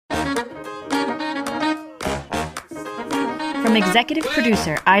From executive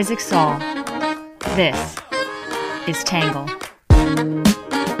producer Isaac Saul, this is Tangle.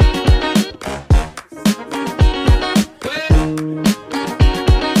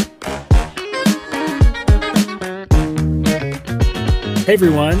 Hey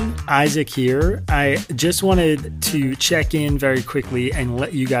everyone, Isaac here. I just wanted to check in very quickly and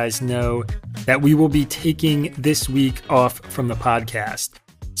let you guys know that we will be taking this week off from the podcast.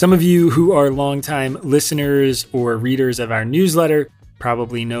 Some of you who are longtime listeners or readers of our newsletter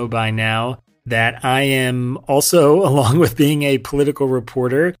probably know by now that I am also, along with being a political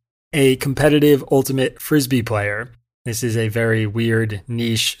reporter, a competitive ultimate frisbee player. This is a very weird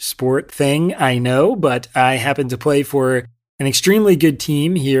niche sport thing, I know, but I happen to play for an extremely good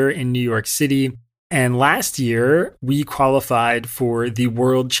team here in New York City. And last year, we qualified for the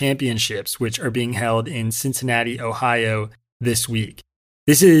World Championships, which are being held in Cincinnati, Ohio this week.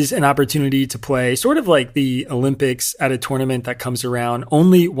 This is an opportunity to play sort of like the Olympics at a tournament that comes around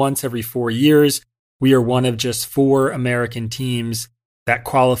only once every 4 years. We are one of just 4 American teams that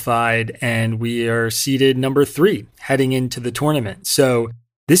qualified, and we are seeded number 3 heading into the tournament. So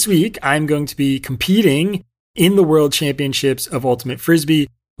this week, I'm going to be competing in the World Championships of Ultimate Frisbee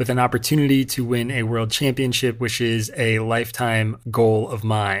with an opportunity to win a World Championship, which is a lifetime goal of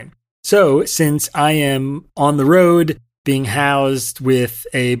mine. So since I am on the road, being housed with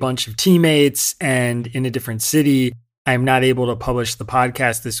a bunch of teammates and in a different city, I'm not able to publish the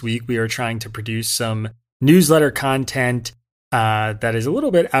podcast this week. We are trying to produce some newsletter content that is a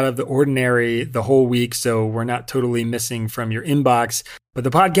little bit out of the ordinary the whole week, so we're not totally missing from your inbox. But the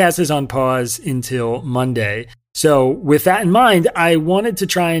podcast is on pause until Monday. So with that in mind, I wanted to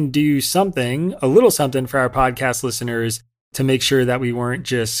try and do a little something for our podcast listeners to make sure that we weren't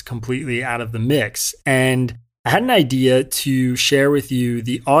just completely out of the mix. And I had an idea to share with you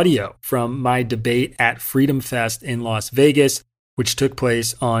the audio from my debate at Freedom Fest in Las Vegas, which took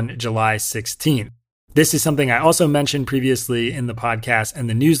place on July 16th. This is something I also mentioned previously in the podcast and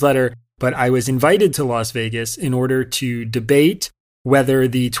the newsletter, but I was invited to Las Vegas in order to debate whether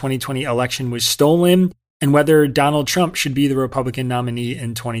the 2020 election was stolen and whether Donald Trump should be the Republican nominee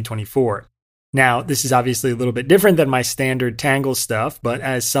in 2024. Now, this is obviously a little bit different than my standard Tangle stuff, but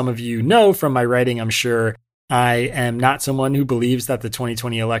as some of you know from my writing, I'm sure, I am not someone who believes that the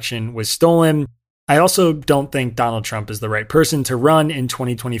 2020 election was stolen. I also don't think Donald Trump is the right person to run in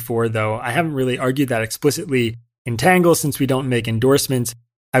 2024, though I haven't really argued that explicitly in Tangle since we don't make endorsements.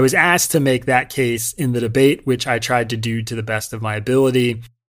 I was asked to make that case in the debate, which I tried to do to the best of my ability.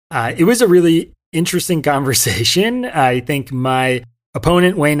 It was a really interesting conversation. I think my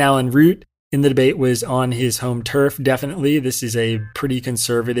opponent, Wayne Allyn Root, in the debate was on his home turf, definitely. This is a pretty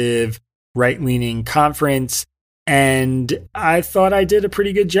conservative, right-leaning conference. And I thought I did a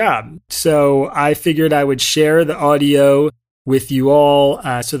pretty good job. So I figured I would share the audio with you all.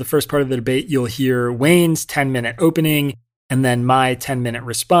 So the first part of the debate, you'll hear Wayne's 10-minute opening and then my 10-minute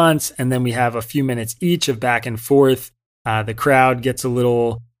response. And then we have a few minutes each of back and forth. The crowd gets a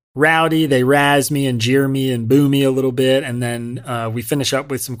little rowdy. They razz me and jeer me and boo me a little bit. And then we finish up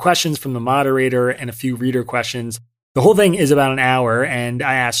with some questions from the moderator and a few reader questions. The whole thing is about an hour. And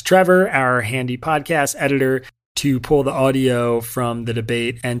I asked Trevor, our handy podcast editor, to pull the audio from the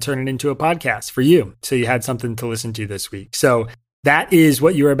debate and turn it into a podcast for you. So you had something to listen to this week. So that is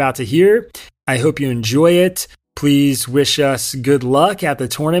what you're about to hear. I hope you enjoy it. Please wish us good luck at the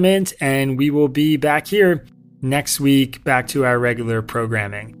tournament, and we will be back here next week, back to our regular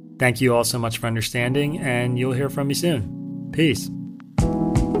programming. Thank you all so much for understanding, and you'll hear from me soon. Peace.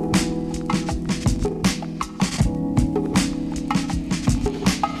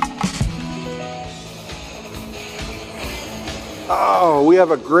 Oh, we have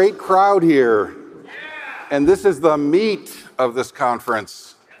a great crowd here. And this is the meat of this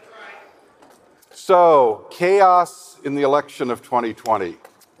conference. So, chaos in the election of 2020.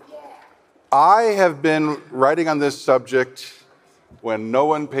 I have been writing on this subject when no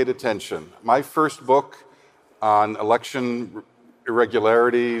one paid attention. My first book on election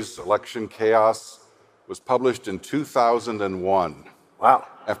irregularities, election chaos, was published in 2001. Wow.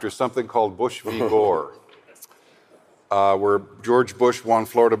 After something called Bush v. Gore. Where George Bush won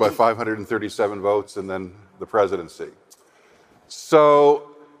Florida by 537 votes and then the presidency.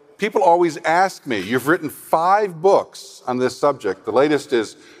 So people always ask me, you've written 5 books on this subject. The latest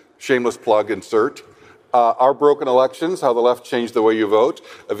is, shameless plug, insert, Our Broken Elections, How the Left Changed the Way You Vote,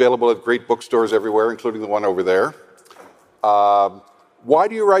 available at great bookstores everywhere, including the one over there. Why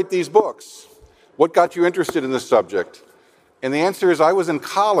do you write these books? What got you interested in this subject? And the answer is I was in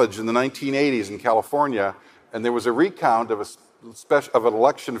college in the 1980s in California, and there was a recount of a of an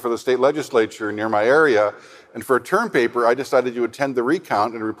election for the state legislature near my area, and for a term paper, I decided to attend the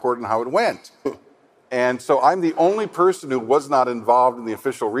recount and report on how it went. And so I'm the only person who was not involved in the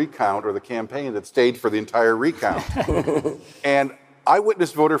official recount or the campaign that stayed for the entire recount. And I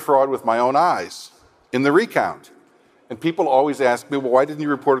witnessed voter fraud with my own eyes in the recount. And people always ask me, well, why didn't you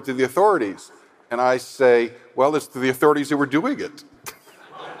report it to the authorities? And I say, well, it's to the authorities who were doing it.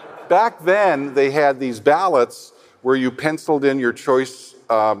 Back then, they had these ballots where you penciled in your choice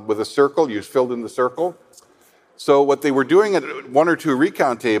with a circle, you filled in the circle. So what they were doing at one or two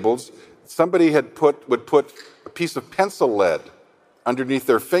recount tables, somebody would put a piece of pencil lead underneath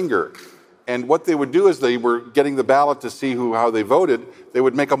their finger. And what they would do is they were getting the ballot to see how they voted. They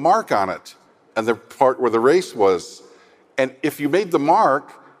would make a mark on it and the part where the race was. And if you made the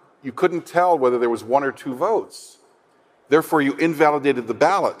mark, you couldn't tell whether there was one or two votes. Therefore, you invalidated the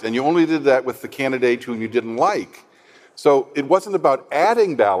ballot. And you only did that with the candidate whom you didn't like. So it wasn't about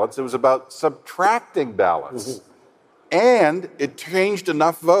adding ballots. It was about subtracting ballots. Mm-hmm. And it changed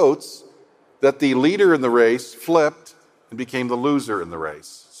enough votes that the leader in the race flipped and became the loser in the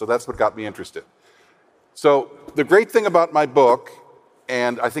race. So that's what got me interested. So the great thing about my book,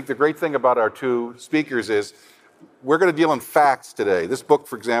 and I think the great thing about our two speakers, is we're going to deal in facts today. This book,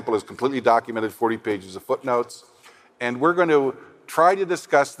 for example, is completely documented, 40 pages of footnotes. And we're going to try to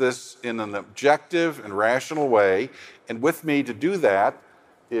discuss this in an objective and rational way. And with me to do that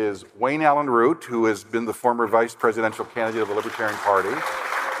is Wayne Allyn Root, who has been the former vice presidential candidate of the Libertarian Party.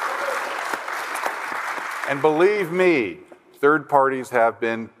 And believe me, third parties have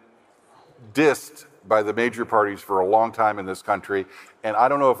been dissed by the major parties for a long time in this country. And I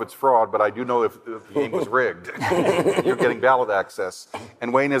don't know if it's fraud, but I do know if the game was rigged. You're getting ballot access.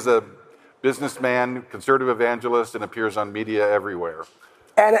 And Wayne is a businessman, conservative evangelist, and appears on media everywhere.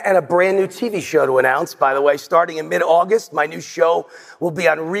 And a brand new TV show to announce, by the way, starting in mid-August. My new show will be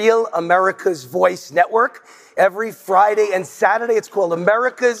on Real America's Voice Network every Friday and Saturday. It's called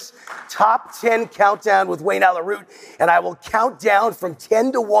America's Top 10 Countdown with Wayne Allyn Root. And I will count down from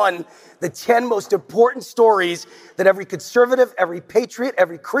 10 to 1 the 10 most important stories that every conservative, every patriot,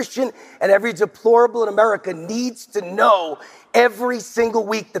 every Christian, and every deplorable in America needs to know every single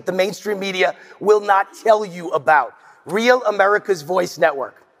week that the mainstream media will not tell you about. Real America's Voice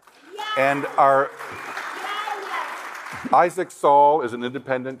Network. And our Isaac Saul is an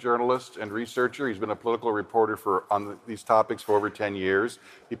independent journalist and researcher. He's been a political reporter on these topics for over 10 years.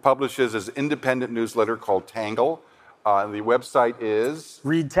 He publishes his independent newsletter called Tangle. And the website is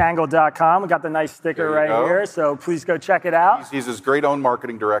readtangle.com. We got the nice sticker right here, so please go check it out. He's his great own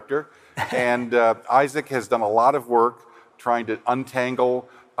marketing director. And Isaac has done a lot of work trying to untangle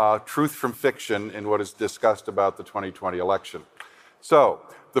truth from fiction in what is discussed about the 2020 election. So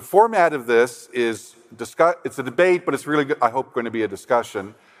the format of this is it's a debate, but it's really good, I hope, going to be a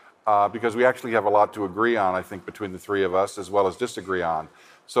discussion because we actually have a lot to agree on, I think, between the three of us, as well as disagree on.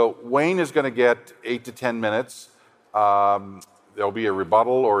 So Wayne is going to get 8 to 10 minutes. There'll be a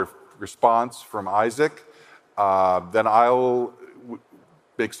rebuttal or response from Isaac. Then I'll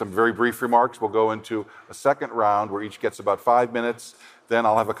make some very brief remarks. We'll go into a second round where each gets about 5 minutes. Then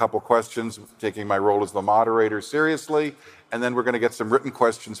I'll have a couple questions, taking my role as the moderator seriously. And then we're going to get some written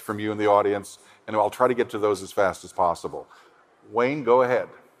questions from you in the audience, and I'll try to get to those as fast as possible. Wayne, go ahead.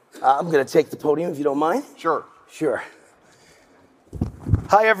 I'm going to take the podium if you don't mind. Sure. Sure.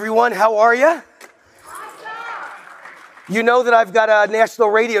 Hi, everyone. How are you? You know that I've got a national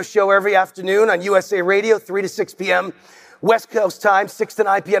radio show every afternoon on USA Radio, 3 to 6 p.m. West Coast time, 6 to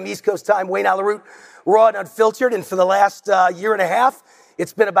 9 p.m. East Coast time. Wayne Allyn Root, raw and unfiltered. And for the last year and a half,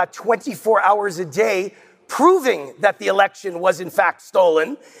 it's been about 24 hours a day proving that the election was in fact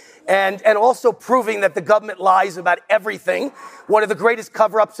stolen and also proving that the government lies about everything. One of the greatest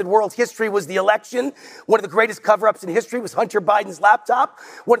cover-ups in world history was the election. One of the greatest cover-ups in history was Hunter Biden's laptop.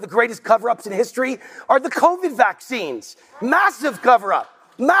 One of the greatest cover-ups in history are the COVID vaccines. Massive cover-up.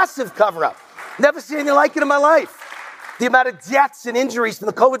 Massive cover-up. Never seen anything like it in my life. The amount of deaths and injuries from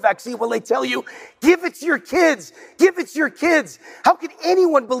the COVID vaccine, when they tell you, give it to your kids, give it to your kids. How can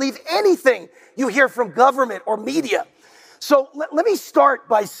anyone believe anything you hear from government or media? So let me start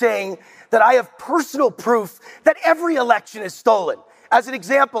by saying that I have personal proof that every election is stolen. As an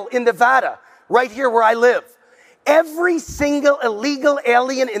example, in Nevada, right here where I live, every single illegal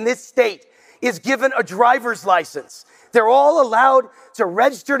alien in this state is given a driver's license. They're all allowed to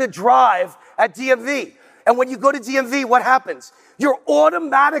register to drive at DMV. And when you go to DMV, what happens? You're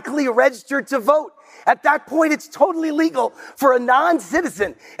automatically registered to vote. At that point, it's totally legal for a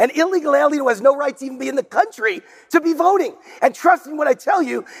non-citizen, an illegal alien who has no right to even be in the country, to be voting. And trust me when I tell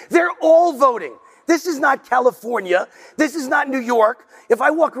you, they're all voting. This is not California. This is not New York. If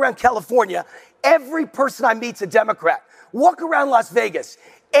I walk around California, every person I meet's a Democrat. Walk around Las Vegas.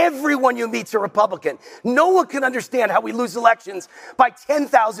 Everyone you meet's a Republican. No one can understand how we lose elections by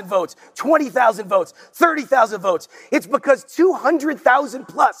 10,000 votes, 20,000 votes, 30,000 votes. It's because 200,000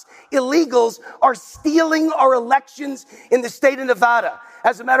 plus illegals are stealing our elections in the state of Nevada.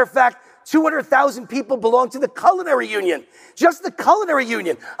 As a matter of fact, 200,000 people belong to the Culinary Union, just the Culinary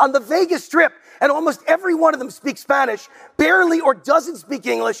Union on the Vegas Strip. And almost every one of them speaks Spanish, barely or doesn't speak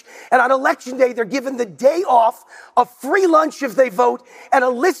English. And on election day, they're given the day off, a free lunch if they vote, and a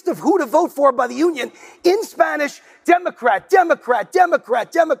list of who to vote for by the union in Spanish. Democrat, Democrat,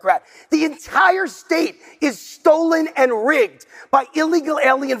 Democrat, Democrat. The entire state is stolen and rigged by illegal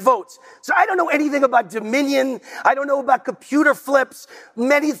alien votes. So I don't know anything about Dominion. I don't know about computer flips.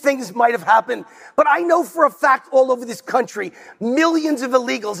 Many things might have happened. But I know for a fact all over this country, millions of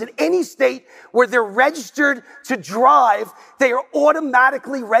illegals in any state where they're registered to drive, they are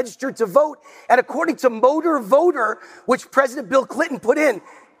automatically registered to vote. And according to Motor Voter, which President Bill Clinton put in,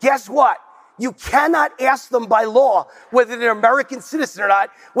 guess what? You cannot ask them by law whether they're an American citizen or not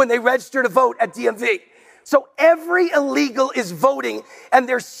when they register to vote at DMV. So every illegal is voting, and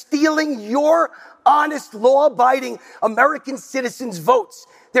they're stealing your honest, law-abiding American citizens' votes.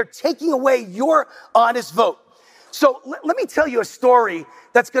 They're taking away your honest vote. So let me tell you a story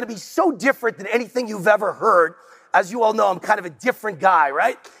that's going to be so different than anything you've ever heard. As you all know, I'm kind of a different guy,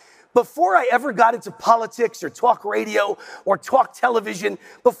 right? Before I ever got into politics or talk radio or talk television,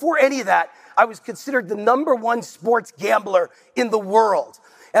 before any of that, I was considered the #1 sports gambler in the world.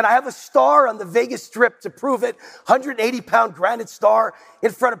 And I have a star on the Vegas Strip to prove it, 180-pound granite star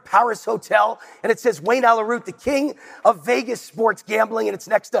in front of Paris Hotel. And it says Wayne Allyn Root, the king of Vegas sports gambling. And it's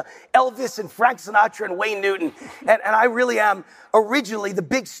next to Elvis and Frank Sinatra and Wayne Newton. And I really am originally the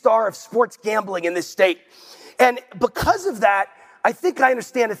big star of sports gambling in this state. And because of that, I think I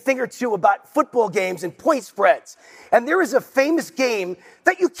understand a thing or two about football games and point spreads. And there is a famous game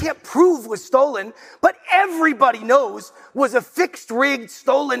that you can't prove was stolen, but everybody knows was a fixed, rigged,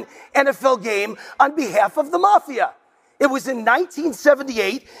 stolen NFL game on behalf of the mafia. It was in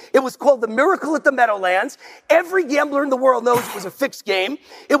 1978. It was called the Miracle at the Meadowlands. Every gambler in the world knows it was a fixed game.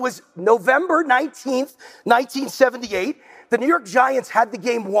 It was November 19th, 1978. The New York Giants had the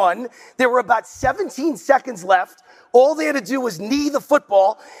game won. There were about 17 seconds left. All they had to do was knee the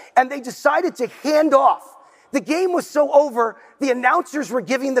football, and they decided to hand off. The game was so over, the announcers were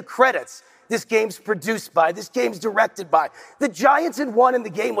giving the credits. This game's produced by, this game's directed by. The Giants had won and the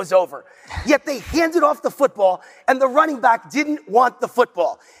game was over. Yet they handed off the football, and the running back didn't want the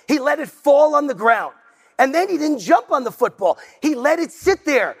football. He let it fall on the ground. And then he didn't jump on the football. He let it sit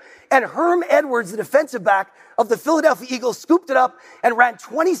there. And Herm Edwards, the defensive back of the Philadelphia Eagles, scooped it up and ran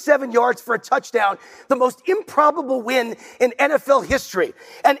 27 yards for a touchdown, the most improbable win in NFL history.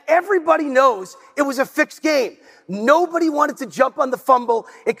 And everybody knows it was a fixed game. Nobody wanted to jump on the fumble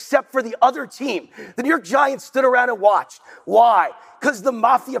except for the other team. The New York Giants stood around and watched. Why? Because the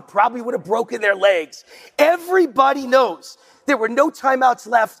mafia probably would have broken their legs. Everybody knows there were no timeouts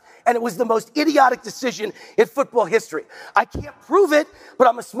left, and it was the most idiotic decision in football history. I can't prove it, but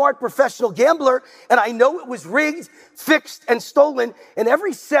I'm a smart professional gambler, and I know it was rigged, fixed, and stolen in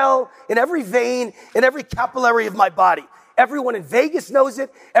every cell, in every vein, in every capillary of my body. Everyone in Vegas knows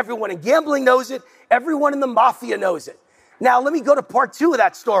it. Everyone in gambling knows it. Everyone in the mafia knows it. Now, let me go to part 2 of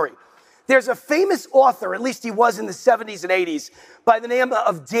that story. There's a famous author, at least he was in the 70s and 80s, by the name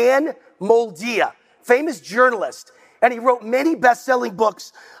of Dan Moldea, famous journalist. And he wrote many best-selling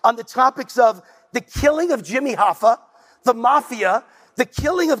books on the topics of the killing of Jimmy Hoffa, the mafia, the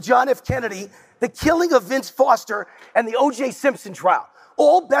killing of John F. Kennedy, the killing of Vince Foster, and the O.J. Simpson trial.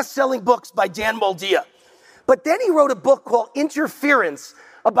 All best-selling books by Dan Moldea. But then he wrote a book called Interference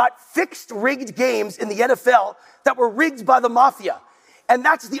about fixed, rigged games in the NFL that were rigged by the mafia. And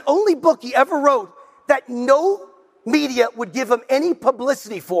that's the only book he ever wrote that no media would give him any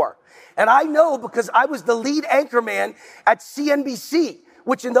publicity for. And I know because I was the lead anchorman at CNBC,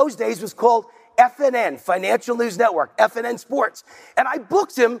 which in those days was called FNN, Financial News Network, FNN Sports. And I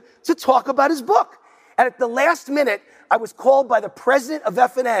booked him to talk about his book. And at the last minute, I was called by the president of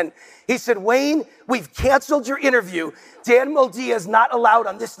FNN. He said, Wayne, we've canceled your interview. Dan Moldea is not allowed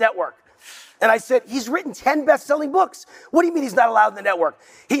on this network. And I said, he's written 10 best-selling books. What do you mean he's not allowed in the network?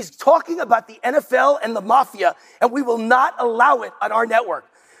 He's talking about the NFL and the mafia, and we will not allow it on our network.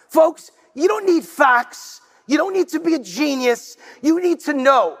 Folks, you don't need facts. You don't need to be a genius. You need to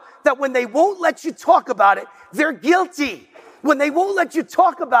know that when they won't let you talk about it, they're guilty. When they won't let you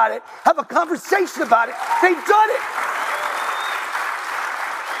talk about it, have a conversation about it, they've done it.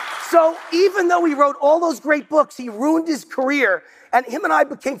 So even though he wrote all those great books, he ruined his career. And him and I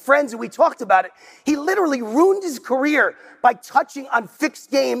became friends and we talked about it. He literally ruined his career by touching on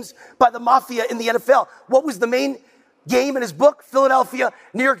fixed games by the mafia in the NFL. What was the main game in his book? Philadelphia,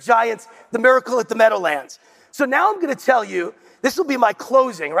 New York Giants, the miracle at the Meadowlands. So now I'm going to tell you, this will be my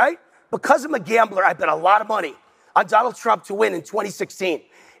closing, right? Because I'm a gambler, I bet a lot of money on Donald Trump to win in 2016.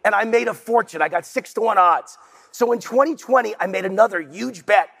 And I made a fortune. I got 6-1 odds. So in 2020, I made another huge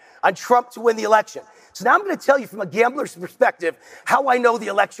bet on Trump to win the election. So now I'm going to tell you from a gambler's perspective how I know the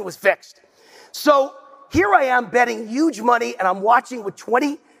election was fixed. So here I am betting huge money, and I'm watching with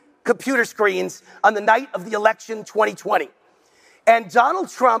 20 computer screens on the night of the election 2020. And Donald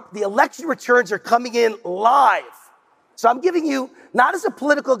Trump, the election returns are coming in live. So I'm giving you, not as a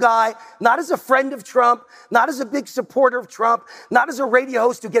political guy, not as a friend of Trump, not as a big supporter of Trump, not as a radio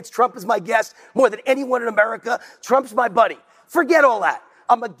host who gets Trump as my guest more than anyone in America. Trump's my buddy. Forget all that.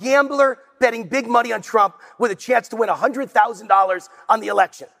 I'm a gambler betting big money on Trump with a chance to win $100,000 on the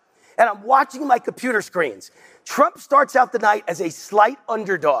election. And I'm watching my computer screens. Trump starts out the night as a slight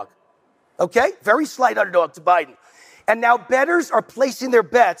underdog. Okay? Very slight underdog to Biden. And now bettors are placing their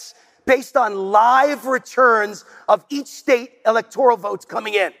bets based on live returns of each state electoral votes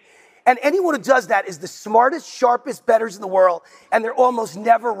coming in. And anyone who does that is the smartest, sharpest bettors in the world, and they're almost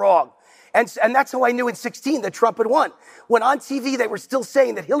never wrong. And that's how I knew in 16 that Trump had won. When on TV they were still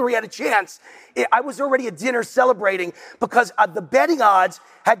saying that Hillary had a chance, I was already at dinner celebrating because the betting odds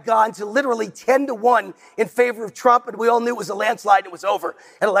had gone to literally 10-1 in favor of Trump, and we all knew it was a landslide, it was over,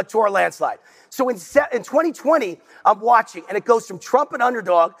 an electoral landslide. So in 2020, I'm watching, and it goes from Trump an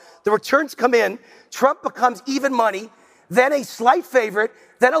underdog, the returns come in, Trump becomes even money, then a slight favorite,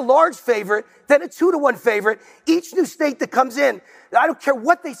 then a large favorite, then a 2-1 favorite. Each new state that comes in, I don't care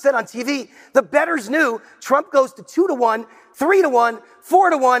what they said on TV, the bettors knew Trump goes to 2-1, 3-1,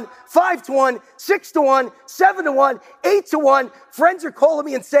 4-1, 5-1, 6-1, 7-1, 8-1. Friends are calling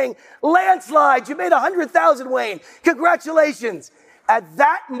me and saying, landslide, you made 100,000, Wayne. Congratulations. At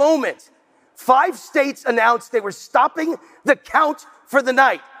that moment, 5 states announced they were stopping the count for the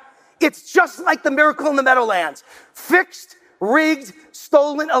night. It's just like the miracle in the Meadowlands. Fixed, rigged,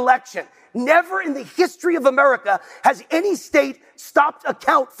 stolen election. Never in the history of America has any state stopped a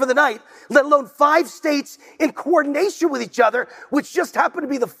count for the night, let alone 5 states in coordination with each other, which just happen to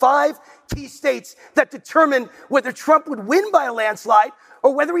be the 5 key states that determine whether Trump would win by a landslide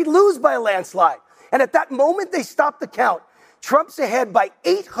or whether he'd lose by a landslide. And at that moment they stopped the count. Trump's ahead by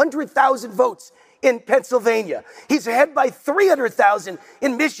 800,000 votes in Pennsylvania. He's ahead by 300,000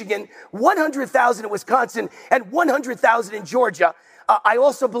 in Michigan, 100,000 in Wisconsin, and 100,000 in Georgia. I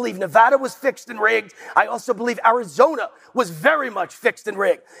also believe Nevada was fixed and rigged. I also believe Arizona was very much fixed and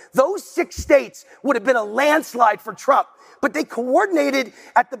rigged. Those 6 states would have been a landslide for Trump, but they coordinated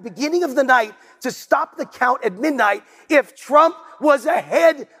at the beginning of the night to stop the count at midnight if Trump was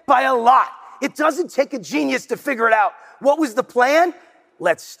ahead by a lot. It doesn't take a genius to figure it out. What was the plan?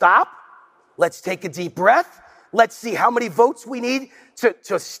 Let's stop. Let's take a deep breath. Let's see how many votes we need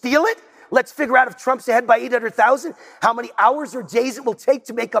to steal it. Let's figure out if Trump's ahead by 800,000, how many hours or days it will take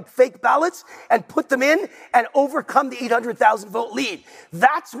to make up fake ballots and put them in and overcome the 800,000 vote lead.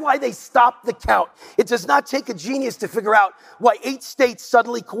 That's why they stopped the count. It does not take a genius to figure out why 8 states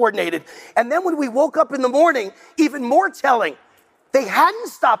suddenly coordinated. And then when we woke up in the morning, even more telling, they hadn't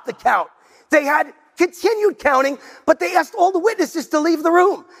stopped the count. They had continued counting, but they asked all the witnesses to leave the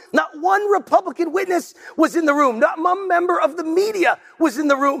room. Not one Republican witness was in the room. Not one member of the media was in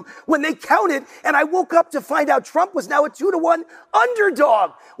the room when they counted, and I woke up to find out Trump was now a 2-1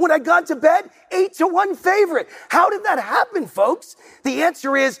 underdog. When I got to bed, 8-1 favorite. How did that happen, folks? The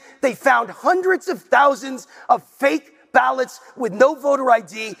answer is they found hundreds of thousands of fake ballots with no voter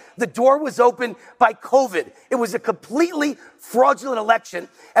ID. The door was opened by COVID. It was a completely fraudulent election.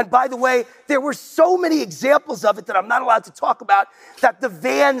 And by the way, there were so many examples of it that I'm not allowed to talk about, that the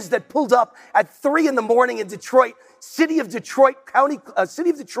vans that pulled up at 3 a.m. in Detroit, City of Detroit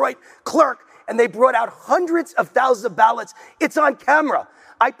clerk, and they brought out hundreds of thousands of ballots. It's on camera.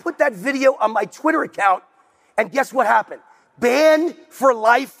 I put that video on my Twitter account, and guess what happened? Banned for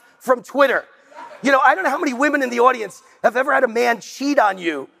life from Twitter. You know, I don't know how many women in the audience have ever had a man cheat on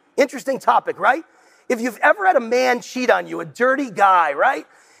you. Interesting topic, right? If you've ever had a man cheat on you, a dirty guy, right?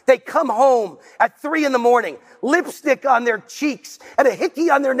 They come home at 3 a.m, lipstick on their cheeks and a hickey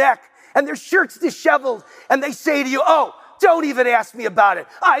on their neck, and their shirt's disheveled, and they say to you, oh, don't even ask me about it.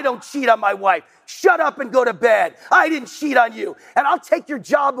 I don't cheat on my wife. Shut up and go to bed. I didn't cheat on you. And I'll take your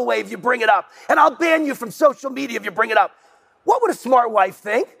job away if you bring it up. And I'll ban you from social media if you bring it up. What would a smart wife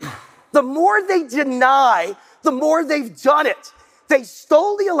think? The more they deny, the more they've done it. They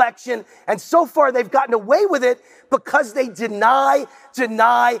stole the election, and so far they've gotten away with it because they deny. And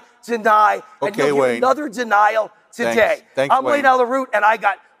Okay, you'll Wayne. get another denial today. Thanks, I'm Wayne Wayne. Alaroot, and I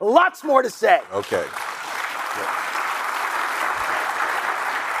got lots more to say. Okay.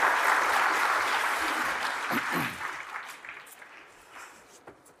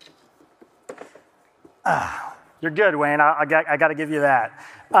 You're good, Wayne. I got to give you that.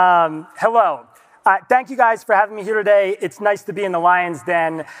 Hello. Thank you guys for having me here today. It's nice to be in the Lion's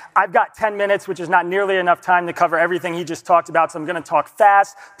Den. I've got 10 minutes, which is not nearly enough time to cover everything he just talked about, so I'm going to talk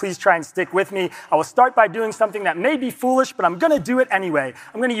fast. Please try and stick with me. I will start by doing something that may be foolish, but I'm going to do it anyway.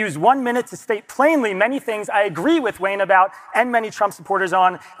 I'm going to use 1 minute to state plainly many things I agree with Wayne about and many Trump supporters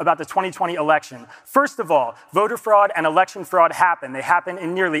on about the 2020 election. First of all, voter fraud and election fraud happen. They happen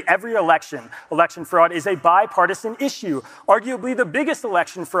in nearly every election. Election fraud is a bipartisan issue. Arguably the biggest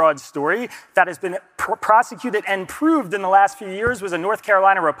election fraud story that has been prosecuted and proved in the last few years was a North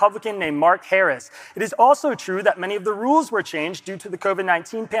Carolina Republican named Mark Harris. It is also true that many of the rules were changed due to the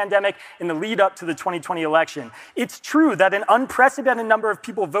COVID-19 pandemic in the lead up to the 2020 election. It's true that an unprecedented number of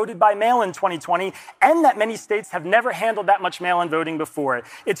people voted by mail in 2020 and that many states have never handled that much mail-in voting before.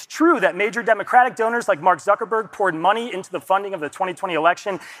 It's true that major Democratic donors like Mark Zuckerberg poured money into the funding of the 2020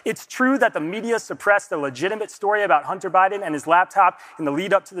 election. It's true that the media suppressed a legitimate story about Hunter Biden and his laptop in the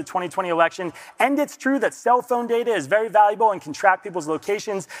lead up to the 2020 election. And it's true that cell phone data is very valuable and can track people's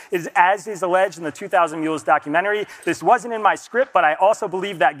locations, as is alleged in the 2000 Mules documentary. This wasn't in my script, but I also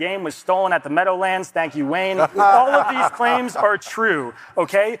believe that game was stolen at the Meadowlands. Thank you, Wayne. All of these claims are true,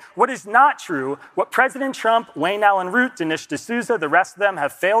 okay? What is not true, what President Trump, Wayne Allen Root, Dinesh D'Souza, the rest of them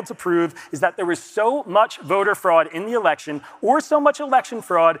have failed to prove is that there was so much voter fraud in the election or so much election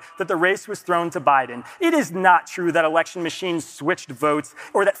fraud that the race was thrown to Biden. It is not true that election machines switched votes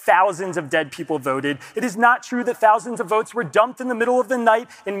or that thousands of dead people voted. It is not true that thousands of votes were dumped in the middle of the night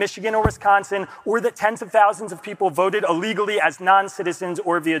in Michigan or Wisconsin, or that tens of thousands of people voted illegally as non-citizens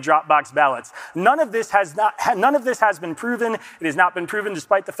or via Dropbox ballots. None of this has been proven. It has not been proven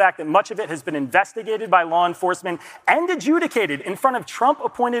despite the fact that much of it has been investigated by law enforcement and adjudicated in front of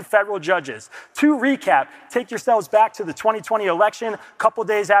Trump-appointed federal judges. To recap, take yourselves back to the 2020 election. A couple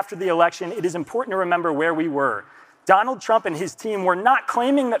days after the election, it is important to remember where we were. Donald Trump and his team were not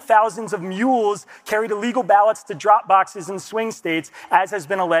claiming that thousands of mules carried illegal ballots to drop boxes in swing states, as has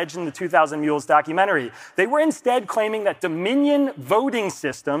been alleged in the 2000 Mules documentary. They were instead claiming that Dominion voting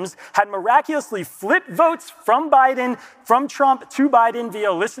systems had miraculously flipped votes from Trump to Biden via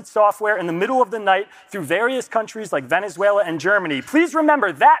illicit software in the middle of the night through various countries like Venezuela and Germany. Please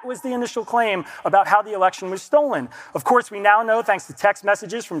remember, that was the initial claim about how the election was stolen. Of course, we now know, thanks to text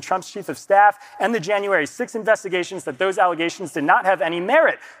messages from Trump's chief of staff and the January 6th investigation, that those allegations did not have any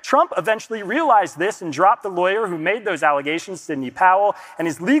merit. Trump eventually realized this and dropped the lawyer who made those allegations, Sidney Powell, and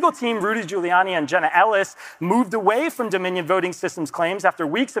his legal team, Rudy Giuliani and Jenna Ellis, moved away from Dominion voting systems claims after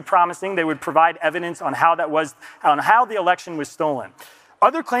weeks of promising they would provide evidence on how the election was stolen.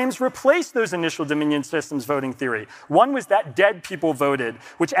 Other claims replaced those initial Dominion systems voting theory. One was that dead people voted,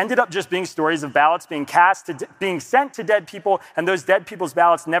 which ended up just being stories of ballots being sent to dead people, and those dead people's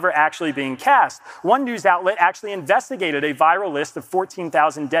ballots never actually being cast. One news outlet actually investigated a viral list of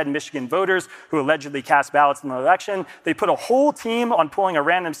 14,000 dead Michigan voters who allegedly cast ballots in the election. They put a whole team on pulling a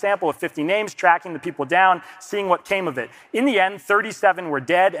random sample of 50 names, tracking the people down, seeing what came of it. In the end, 37 were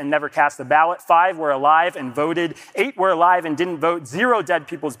dead and never cast a ballot. 5 were alive and voted. 8 were alive and didn't vote. 0 dead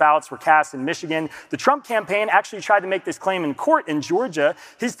people's ballots were cast in Michigan. The Trump campaign actually tried to make this claim in court in Georgia.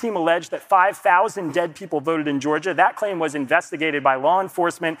 His team alleged that 5,000 dead people voted in Georgia. That claim was investigated by law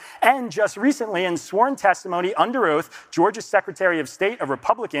enforcement. And just recently, in sworn testimony under oath, Georgia's Secretary of State, a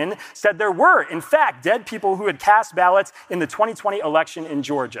Republican, said there were, in fact, dead people who had cast ballots in the 2020 election in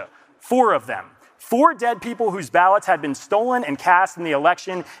Georgia. 4 of them. 4 dead people whose ballots had been stolen and cast in the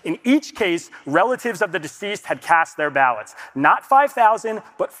election. In each case, relatives of the deceased had cast their ballots. Not 5,000,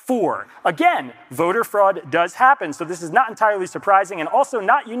 but 4. Again, voter fraud does happen, so this is not entirely surprising and also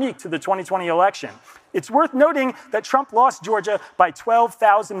not unique to the 2020 election. It's worth noting that Trump lost Georgia by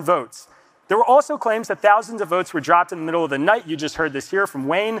 12,000 votes. There were also claims that thousands of votes were dropped in the middle of the night. You just heard this here from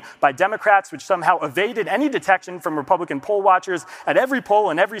Wayne, by Democrats, which somehow evaded any detection from Republican poll watchers at every poll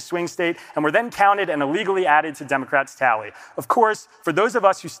in every swing state and were then counted and illegally added to Democrats' tally. Of course, for those of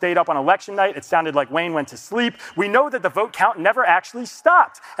us who stayed up on election night, it sounded like Wayne went to sleep. We know that the vote count never actually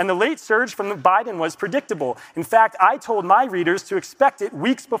stopped, and the late surge from Biden was predictable. In fact, I told my readers to expect it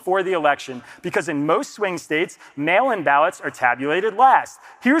weeks before the election, because in most swing states, mail-in ballots are tabulated last.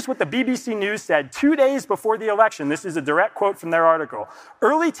 Here's what the BBC News said 2 days before the election, this is a direct quote from their article,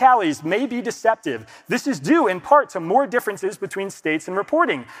 "Early tallies may be deceptive. This is due in part to more differences between states in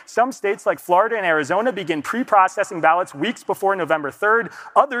reporting. Some states like Florida and Arizona begin pre-processing ballots weeks before November 3rd.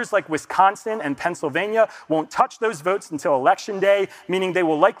 Others like Wisconsin and Pennsylvania won't touch those votes until Election Day, meaning they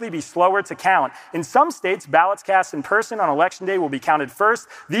will likely be slower to count. In some states, ballots cast in person on Election Day will be counted first.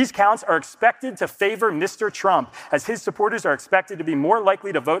 These counts are expected to favor Mr. Trump, as his supporters are expected to be more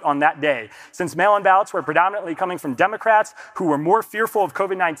likely to vote on that day. Since mail-in ballots were predominantly coming from Democrats who were more fearful of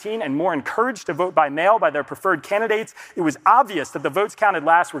COVID-19 and more encouraged to vote by mail by their preferred candidates, it was obvious that the votes counted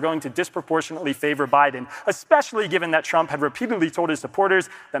last were going to disproportionately favor Biden, especially given that Trump had repeatedly told his supporters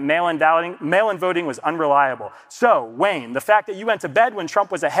that mail-in voting was unreliable. So, Wayne, the fact that you went to bed when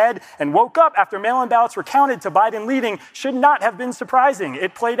Trump was ahead and woke up after mail-in ballots were counted to Biden leading should not have been surprising.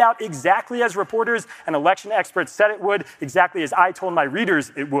 It played out exactly as reporters and election experts said it would, exactly as I told my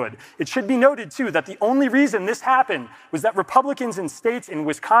readers it would. It should be noted, too, that the only reason this happened was that Republicans in states in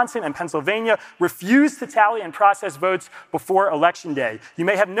Wisconsin and Pennsylvania refused to tally and process votes before Election Day. You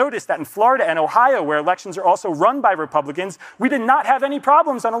may have noticed that in Florida and Ohio, where elections are also run by Republicans, we did not have any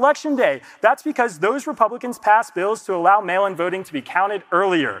problems on Election Day. That's because those Republicans passed bills to allow mail-in voting to be counted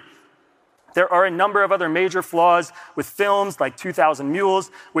earlier. There are a number of other major flaws with films like 2,000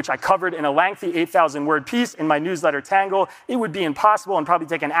 Mules, which I covered in a lengthy 8,000-word piece in my newsletter Tangle. It would be impossible and probably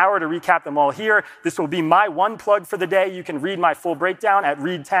take an hour to recap them all here. This will be my one plug for the day. You can read my full breakdown at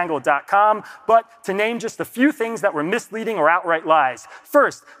readtangle.com. But to name just a few things that were misleading or outright lies.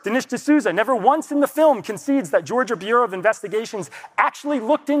 First, Dinesh D'Souza never once in the film concedes that Georgia Bureau of Investigations actually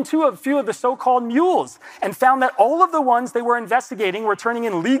looked into a few of the so-called mules and found that all of the ones they were investigating were turning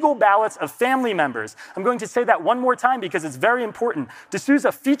in legal ballots of family members. I'm going to say that one more time because it's very important.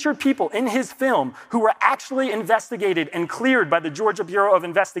 D'Souza featured people in his film who were actually investigated and cleared by the Georgia Bureau of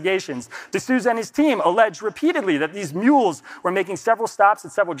Investigations. D'Souza and his team alleged repeatedly that these mules were making several stops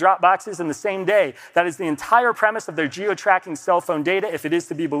at several drop boxes in the same day. That is the entire premise of their geo-tracking cell phone data, if it is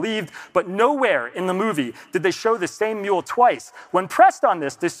to be believed, but nowhere in the movie did they show the same mule twice. When pressed on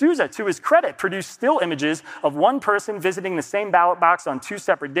this, D'Souza, to his credit, produced still images of one person visiting the same ballot box on 2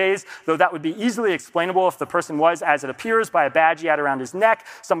 separate days, though that would be easily explainable if the person was, as it appears, by a badge he had around his neck,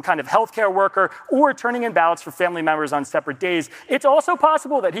 some kind of healthcare worker, or turning in ballots for family members on separate days. It's also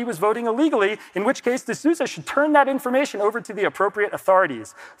possible that he was voting illegally, in which case D'Souza should turn that information over to the appropriate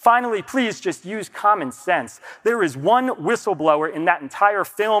authorities. Finally, please just use common sense. There is one whistleblower in that entire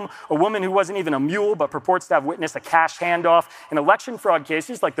film, a woman who wasn't even a mule but purports to have witnessed a cash handoff. In election fraud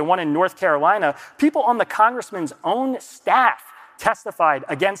cases like the one in North Carolina, people on the congressman's own staff testified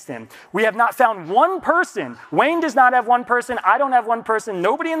against him. We have not found one person. Wayne does not have one person. I don't have one person.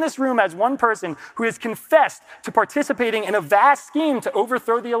 Nobody in this room has one person who has confessed to participating in a vast scheme to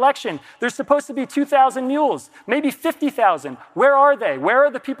overthrow the election. There's supposed to be 2,000 mules, maybe 50,000. Where are they? Where are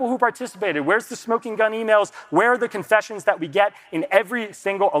the people who participated? Where's the smoking gun emails? Where are the confessions that we get in every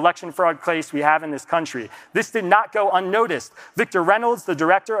single election fraud case we have in this country? This did not go unnoticed. Victor Reynolds, the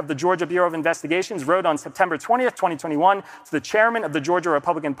director of the Georgia Bureau of Investigations, wrote on September 20th, 2021 to the chairman of the Georgia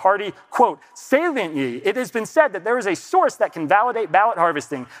Republican Party, quote, "Saliently, it has been said that there is a source that can validate ballot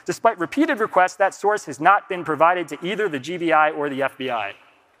harvesting. Despite repeated requests, that source has not been provided to either the GBI or the FBI."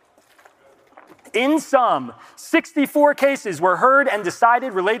 In sum, 64 cases were heard and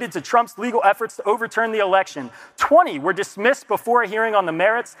decided related to Trump's legal efforts to overturn the election. 20 were dismissed before a hearing on the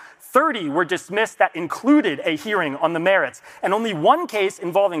merits. 30 were dismissed that included a hearing on the merits. And only one case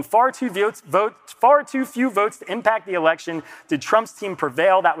involving far too few votes to impact the election did Trump's team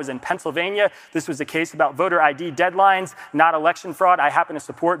prevail. That was in Pennsylvania. This was a case about voter ID deadlines, not election fraud. I happen to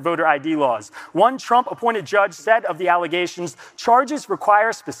support voter ID laws. One Trump-appointed judge said of the allegations, "Charges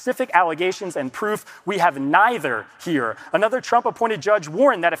require specific allegations and proof. We have neither here." Another Trump-appointed judge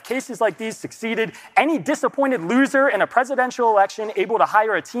warned that if cases like these succeeded, any disappointed loser in a presidential election able to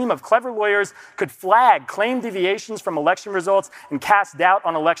hire a team of clever lawyers could flag claim deviations from election results and cast doubt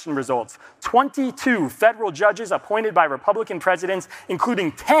on election results. 22 federal judges appointed by Republican presidents,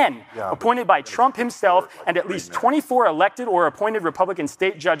 including 10 appointed by Trump himself, and at least 24 elected or appointed Republican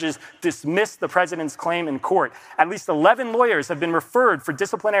state judges dismissed the president's claim in court. At least 11 lawyers have been referred for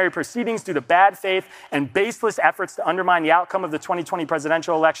disciplinary proceedings due to bad bad faith and baseless efforts to undermine the outcome of the 2020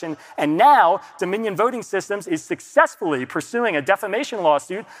 presidential election. And now, Dominion Voting Systems is successfully pursuing a defamation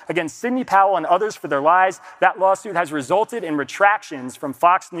lawsuit against Sidney Powell and others for their lies. That lawsuit has resulted in retractions from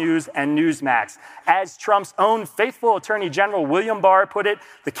Fox News and Newsmax. As Trump's own faithful Attorney General William Barr put it,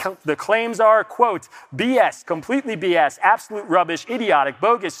 the claims are, quote, BS, completely BS, absolute rubbish, idiotic,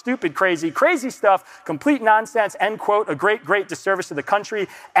 bogus, stupid, crazy stuff, complete nonsense, end quote, a great disservice to the country.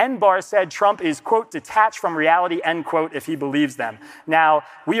 And Barr said Trump is, quote, detached from reality, end quote, if he believes them. Now,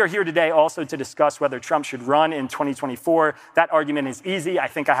 we are here today also to discuss whether Trump should run in 2024. That argument is easy. I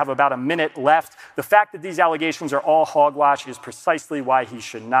think I have about a minute left. The fact that these allegations are all hogwash is precisely why he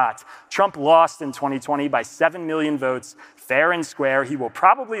should not. Trump lost in 2020 by 7 million votes, fair and square. He will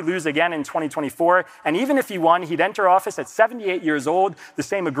probably lose again in 2024. And even if he won, he'd enter office at 78 years old, the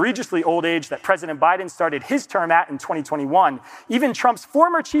same egregiously old age that President Biden started his term at in 2021. Even Trump's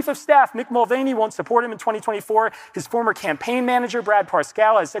former chief of staff, Mick Mulvaney, won't support him in 2024. His former campaign manager, Brad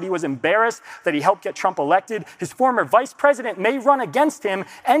Parscale, has said he was embarrassed that he helped get Trump elected. His former vice president may run against him,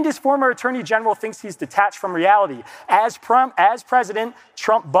 and his former attorney general thinks he's detached from reality. As president,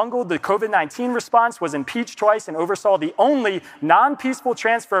 Trump bungled the COVID-19 response, was impeached twice, and oversaw the only non-peaceful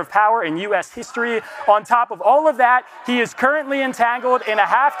transfer of power in U.S. history. On top of all of that, he is currently entangled in a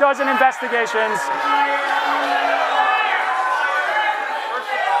half dozen investigations.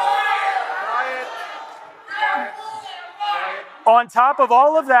 On top of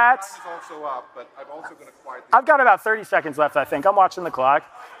all of that, I've got about 30 seconds left, I think. I'm watching the clock.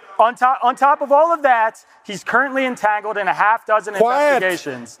 On top of all of that, he's currently entangled in a half dozen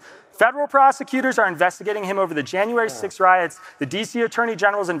investigations. Federal prosecutors are investigating him over the January 6 riots. The D.C. Attorney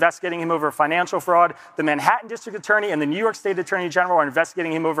General is investigating him over financial fraud. The Manhattan District Attorney and the New York State Attorney General are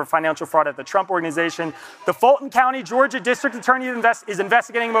investigating him over financial fraud at the Trump Organization. The Fulton County, Georgia District Attorney is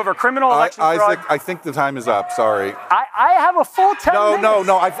investigating him over criminal election fraud. Isaac, I think the time is up. Sorry. I have a full 10 minutes.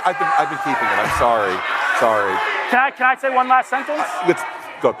 No. I've been keeping it. I'm sorry. Can I say one last sentence?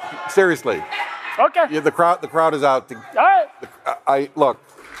 Go. Seriously. Okay. Yeah, the crowd is out. All right. Look,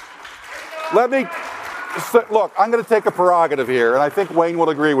 I'm going to take a prerogative here, and I think Wayne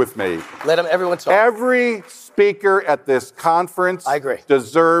will agree with me. Let everyone talk. Every speaker at this conference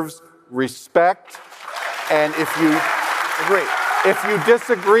deserves respect, and if you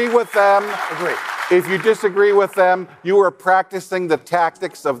disagree with them, if you disagree with them, you are practicing the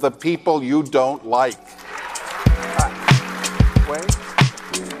tactics of the people you don't like. Wayne?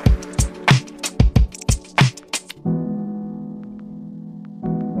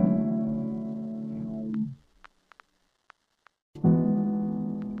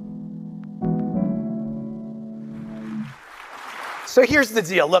 So here's the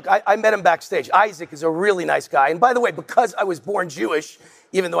deal. Look, I met him backstage. Isaac is a really nice guy. And by the way, because I was born Jewish,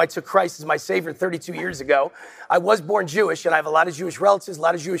 even though I took Christ as my Savior 32 years ago, I was born Jewish, and I have a lot of Jewish relatives, a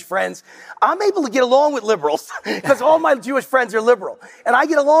lot of Jewish friends. I'm able to get along with liberals because all my Jewish friends are liberal, and I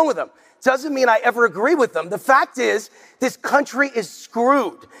get along with them. Doesn't mean I ever agree with them. The fact is, this country is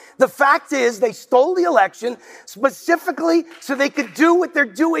screwed. The fact is, they stole the election specifically so they could do what they're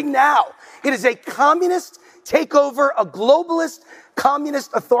doing now. It is a communist takeover, a globalist,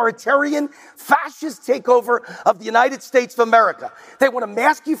 communist, authoritarian, fascist takeover of the United States of America. They want to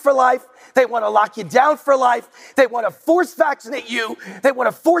mask you for life. They want to lock you down for life. They want to force vaccinate you. They want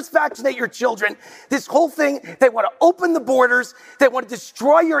to force vaccinate your children. This whole thing, they want to open the borders. They want to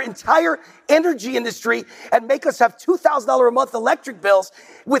destroy your entire energy industry and make us have $2,000 a month electric bills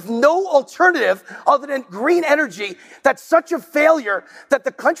with no alternative other than green energy. That's such a failure that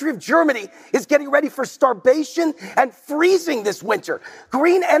the country of Germany is getting ready for starvation and freezing this winter.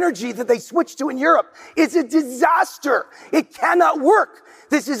 Green energy that they switched to in Europe is a disaster. It cannot work.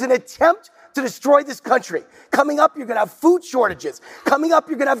 This is an attempt to destroy this country. Coming up, you're going to have food shortages. Coming up,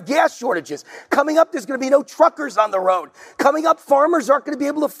 you're going to have gas shortages. Coming up, there's going to be no truckers on the road. Coming up, farmers aren't going to be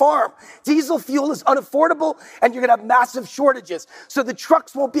able to farm. Diesel fuel is unaffordable, and you're going to have massive shortages. So the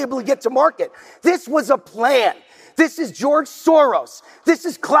trucks won't be able to get to market. This was a plan. This is George Soros. This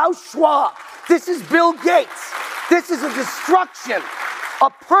is Klaus Schwab. This is Bill Gates. This is a destruction, a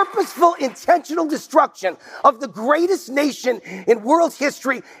purposeful, intentional destruction of the greatest nation in world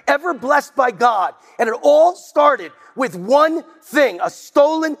history ever blessed by God. And it all started with one thing, a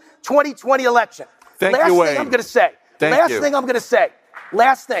stolen 2020 election. Last thing I'm going to say.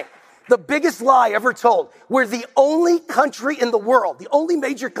 Last thing. The biggest lie ever told. We're the only country in the world, the only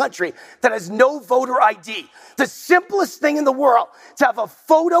major country that has no voter ID. The simplest thing in the world to have a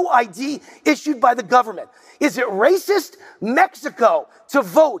photo ID issued by the government. Is it racist? Mexico, to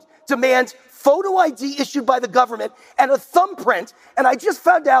vote, demands photo ID issued by the government, and a thumbprint. And I just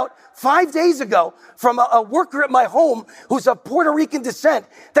found out 5 days ago from a worker at my home who's of Puerto Rican descent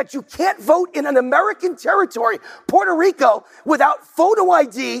that you can't vote in an American territory, Puerto Rico, without photo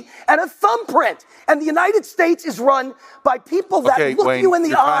ID and a thumbprint. And the United States is run by people that look Wayne, you in the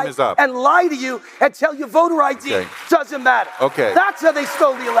your time eye is up. and lie to you and tell you voter ID doesn't matter. Okay. That's how they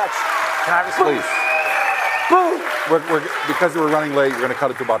stole the election. Can I respond? Please. Boom. Because we're running late, we're going to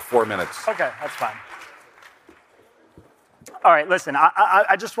cut it to about 4 minutes. Okay, that's fine. All right, listen,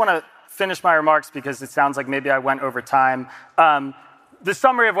 I just want to finish my remarks because it sounds like maybe I went over time. The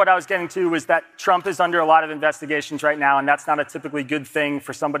summary of what I was getting to was that Trump is under a lot of investigations right now, and that's not a typically good thing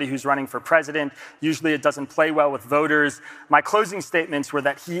for somebody who's running for president. Usually it doesn't play well with voters. My closing statements were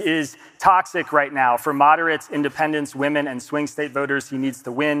that he is toxic right now for moderates, independents, women, and swing state voters. He needs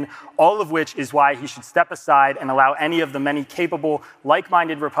to win, all of which is why he should step aside and allow any of the many capable,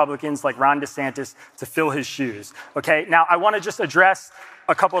 like-minded Republicans like Ron DeSantis to fill his shoes. Okay, now I want to just address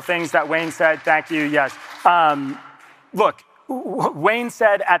a couple of things that Wayne said. Thank you, yes. Look, Wayne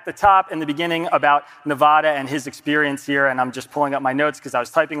said at the top in the beginning about Nevada and his experience here, and I'm just pulling up my notes because I was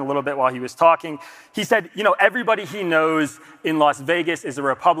typing a little bit while he was talking. He said, everybody he knows in Las Vegas is a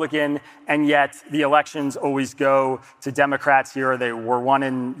Republican, and yet the elections always go to Democrats here. They were won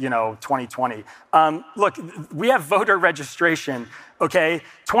in, 2020. Look, we have voter registration. Okay,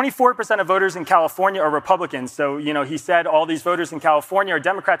 24% of voters in California are Republicans. So, he said all these voters in California are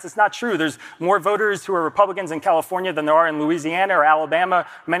Democrats. It's not true. There's more voters who are Republicans in California than there are in Louisiana or Alabama,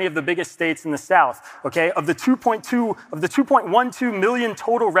 many of the biggest states in the South. Okay, of the 2.12 million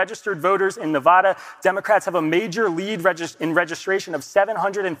total registered voters in Nevada, Democrats have a major lead in registration of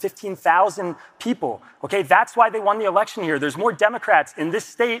 715,000 people. Okay, that's why they won the election here. There's more Democrats in this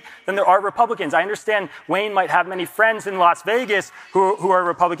state than there are Republicans. I understand Wayne might have many friends in Las Vegas who are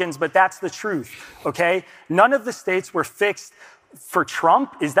Republicans, but that's the truth, okay? None of the states were fixed for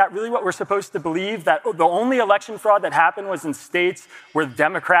Trump. Is that really what we're supposed to believe? That the only election fraud that happened was in states where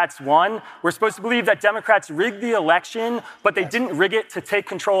Democrats won? We're supposed to believe that Democrats rigged the election, but they didn't rig it to take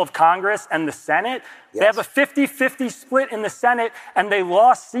control of Congress and the Senate? Yes. They have a 50-50 split in the Senate, and they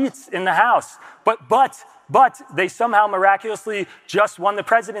lost seats in the House. But they somehow miraculously just won the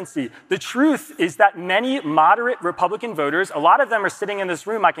presidency. The truth is that many moderate Republican voters, a lot of them are sitting in this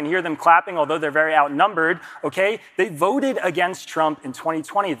room, I can hear them clapping, although they're very outnumbered, okay? They voted against Trump in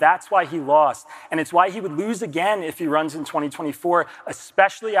 2020. That's why he lost. And it's why he would lose again if he runs in 2024,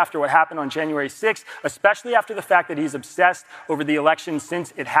 especially after what happened on January 6th, especially after the fact that he's obsessed over the election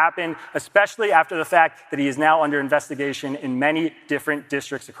since it happened, especially after the fact that he is now under investigation in many different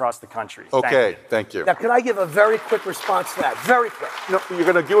districts across the country. Okay, thank you. Now, can I give a very quick response to that? Very quick. No, you're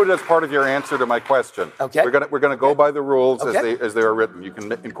going to do it as part of your answer to my question. Okay. We're going to go by the rules as they are written. You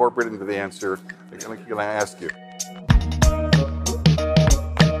can incorporate it into the answer I'm going to ask you.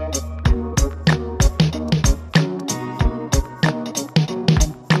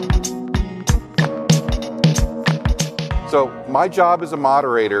 So my job as a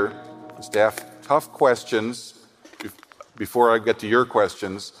moderator is to ask tough questions before I get to your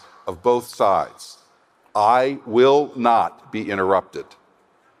questions of both sides. I will not be interrupted.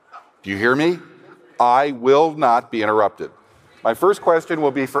 Do you hear me? I will not be interrupted. My first question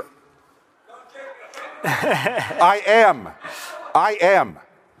will be for... I am.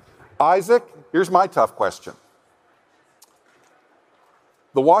 Isaac, here's my tough question.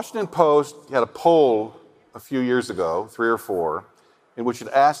 The Washington Post had a poll a few years ago, 3 or 4, in which it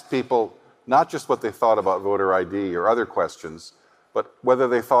asked people not just what they thought about voter ID or other questions, but whether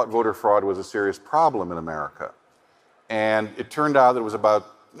they thought voter fraud was a serious problem in America. And it turned out that it was about,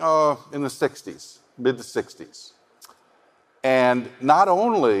 in the 60s, mid to 60s. And not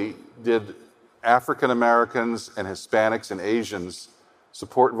only did African Americans and Hispanics and Asians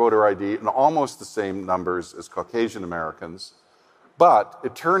support voter ID in almost the same numbers as Caucasian Americans, but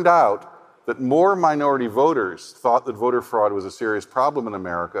it turned out that more minority voters thought that voter fraud was a serious problem in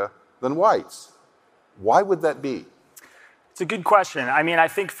America than whites. Why would that be? It's a good question. I mean, I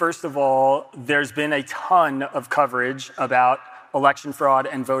think, first of all, there's been a ton of coverage about election fraud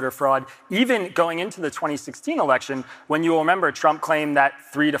and voter fraud, even going into the 2016 election, when you'll remember Trump claimed that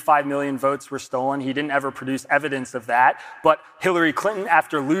 3 to 5 million votes were stolen. He didn't ever produce evidence of that. But Hillary Clinton,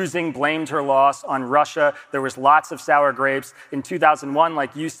 after losing, blamed her loss on Russia. There was lots of sour grapes. In 2001,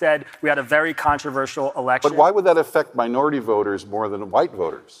 like you said, we had a very controversial election. But why would that affect minority voters more than white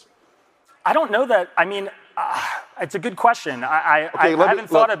voters? I don't know that. I mean, it's a good question. I haven't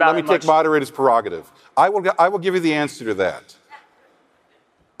thought about it much. Let me take moderator's prerogative. I will give you the answer to that.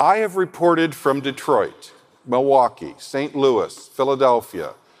 I have reported from Detroit, Milwaukee, St. Louis,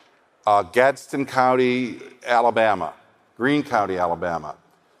 Philadelphia, Gadsden County, Alabama, Greene County, Alabama.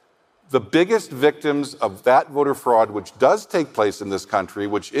 The biggest victims of that voter fraud, which does take place in this country,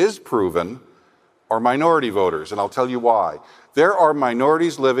 which is proven, are minority voters, and I'll tell you why. There are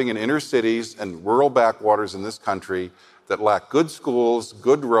minorities living in inner cities and rural backwaters in this country that lack good schools,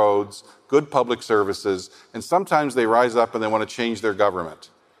 good roads, good public services, and sometimes they rise up and they want to change their government.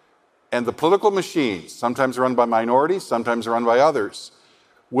 And the political machines, sometimes run by minorities, sometimes run by others,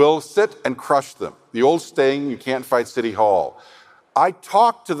 will sit and crush them. The old saying, you can't fight City Hall. I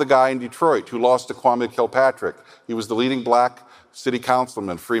talked to the guy in Detroit who lost to Kwame Kilpatrick. He was the leading black city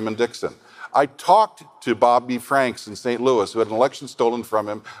councilman, Freeman Dixon. I talked to Bob B. Franks in St. Louis, who had an election stolen from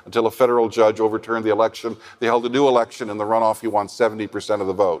him until a federal judge overturned the election. They held a new election. In the runoff, he won 70% of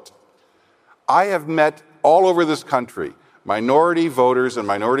the vote. I have met all over this country minority voters and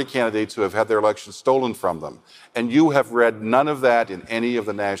minority candidates who have had their elections stolen from them. And you have read none of that in any of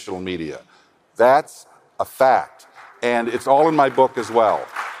the national media. That's a fact. And it's all in my book as well.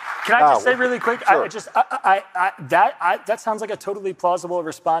 Can I just say really quick? Sure. That sounds like a totally plausible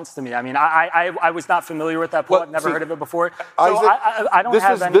response to me. I mean, I was not familiar with that poll. Well, I've never heard of it before. So Isaac, I don't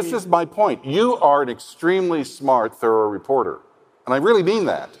have any. This is my point. You are an extremely smart, thorough reporter. And I really mean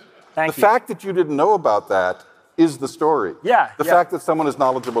that. Thank the you. fact that you didn't know about that is the story. Yeah. The fact that someone as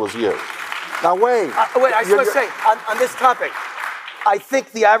knowledgeable as you. Now, Wayne. Wait, I just want to say, on this topic, I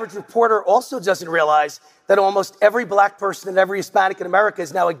think the average reporter also doesn't realize that almost every black person and every Hispanic in America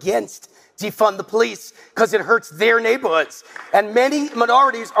is now against defund the police because it hurts their neighborhoods. And many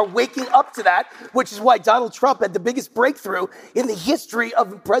minorities are waking up to that, which is why Donald Trump had the biggest breakthrough in the history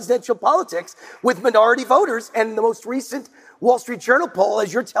of presidential politics with minority voters. And the most recent Wall Street Journal poll,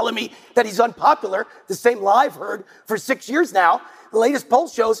 as you're telling me that he's unpopular, the same lie I've heard for 6 years now, the latest poll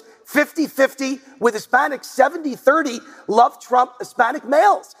shows 50-50 with Hispanics, 70-30 love Trump Hispanic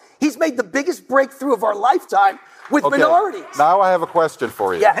males. He's made the biggest breakthrough of our lifetime with minorities. Now I have a question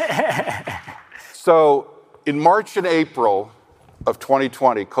for you. Yeah. So in March and April of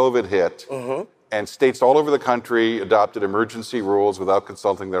 2020, COVID hit, and states all over the country adopted emergency rules without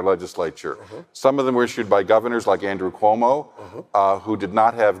consulting their legislature. Some of them were issued by governors like Andrew Cuomo, who did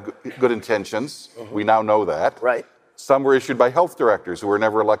not have good intentions. We now know that. Right. Some were issued by health directors who were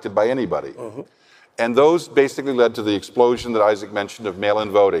never elected by anybody. And those basically led to the explosion that Isaac mentioned of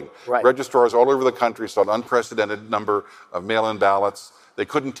mail-in voting. Right. Registrars all over the country saw an unprecedented number of mail-in ballots. They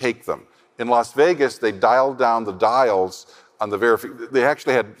couldn't take them. In Las Vegas, they dialed down the dials on the they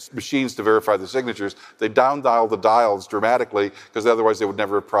actually had machines to verify the signatures. They down-dialed the dials dramatically because otherwise they would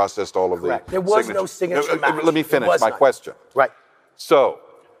never have processed all of the signatures. There was no signature match. Let me finish my question. Right. So,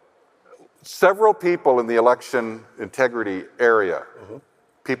 several people in the election integrity area,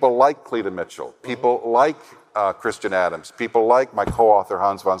 people like Cleta Mitchell, people like Christian Adams, people like my co-author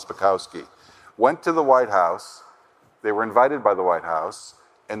Hans von Spakovsky, went to the White House. They were invited by the White House,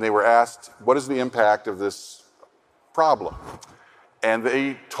 and they were asked, what is the impact of this problem? And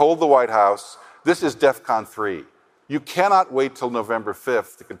they told the White House, this is DEFCON 3. You cannot wait till November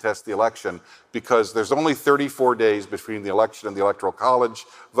 5th to contest the election because there's only 34 days between the election and the Electoral College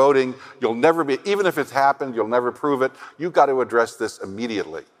voting. You'll never be, even if it's happened, you'll never prove it. You've got to address this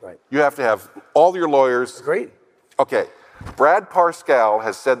immediately. Right. You have to have all your lawyers. Agreed. Okay. Brad Parscale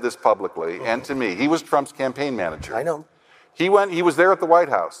has said this publicly and to me. He was Trump's campaign manager. I know. He was there at the White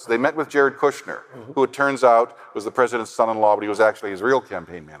House. They met with Jared Kushner, who it turns out was the president's son-in-law, but he was actually his real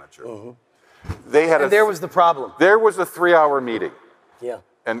campaign manager. There was the problem. There was a 3-hour meeting. Yeah.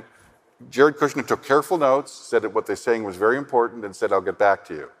 And Jared Kushner took careful notes, said that what they're saying was very important, and said, I'll get back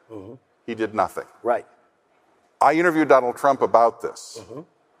to you. He did nothing. Right. I interviewed Donald Trump about this.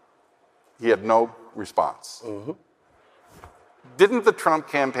 He had no response. Didn't the Trump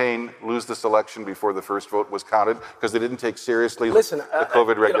campaign lose this election before the first vote was counted because they didn't take seriously the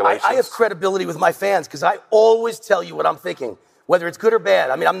COVID regulations? I have credibility with my fans because I always tell you what I'm thinking, whether it's good or bad.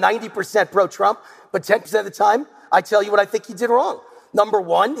 I mean, I'm 90% pro-Trump, but 10% of the time, I tell you what I think he did wrong. Number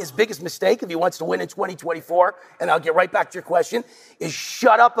one, his biggest mistake, if he wants to win in 2024, and I'll get right back to your question, is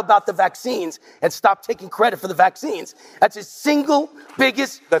shut up about the vaccines and stop taking credit for the vaccines. That's his single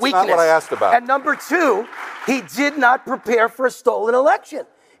biggest weakness. That's not what I asked about. And number two, he did not prepare for a stolen election.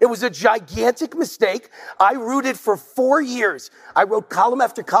 It was a gigantic mistake. I rooted for 4 years. I wrote column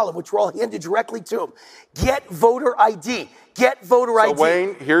after column, which were all handed directly to him. Get voter ID. Get voter ID. So,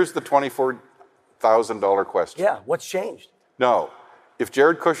 Wayne, here's the $24,000 question. Yeah, what's changed? No. If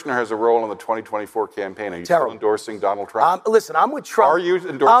Jared Kushner has a role in the 2024 campaign, are you still endorsing Donald Trump? Listen, I'm with Trump. Are you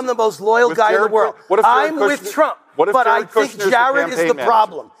endorsing? I'm the most loyal guy in the world. I'm with Trump. But I think Jared is the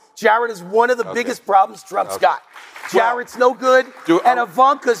problem. Jared is one of the biggest problems Trump's got. Jared's no good, and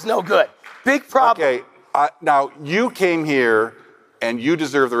Ivanka's no good. Big problem. Okay, now you came here, and you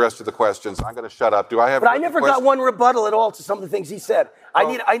deserve the rest of the questions. I'm going to shut up. Do I have? But I never got one rebuttal at all to some of the things he said.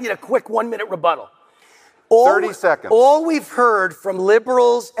 I need a quick 1-minute rebuttal. 30 seconds. All we've heard from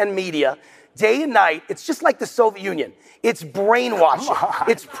liberals and media, day and night, it's just like the Soviet Union. It's brainwashing.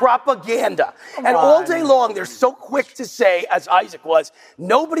 It's propaganda. And all day long, they're so quick to say, as Isaac was,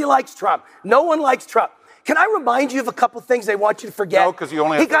 nobody likes Trump. No one likes Trump. Can I remind you of a couple things they want you to forget? No, because you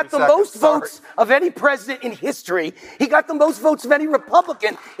only have 30 seconds. He got the most votes of any president in history. He got the most votes of any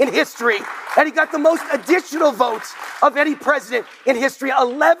Republican in history. And he got the most additional votes of any president in history.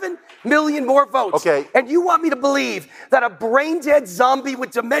 11 million more votes. Okay. And you want me to believe that a brain-dead zombie with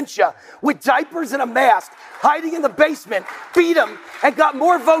dementia, with diapers and a mask, hiding in the basement, beat him and got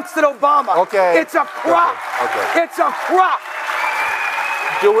more votes than Obama? Okay. It's a crop. Okay. It's a crop.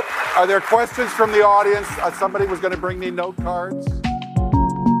 Are there questions from the audience? Somebody was going to bring me note cards.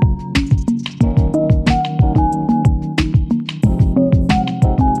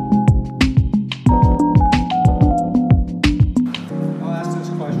 I'll ask this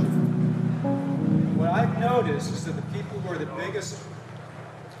question. What I've noticed is that the people who are the biggest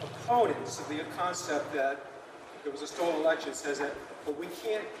opponents of the concept that there was a stolen election says that, but we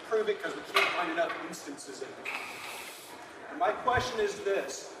can't prove it because we can't find enough instances of it. And my question is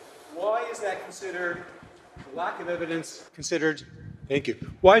this: why is that considered the lack of evidence considered? Thank you.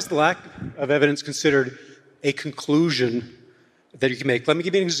 Why is the lack of evidence considered a conclusion that you can make? Let me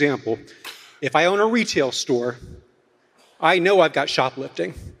give you an example. If I own a retail store, I know I've got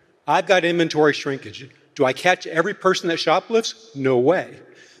shoplifting. I've got inventory shrinkage. Do I catch every person that shoplifts? No way.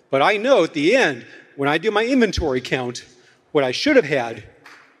 But I know at the end, when I do my inventory count, what I should have had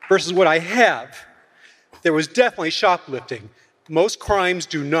versus what I have, there was definitely shoplifting. Most crimes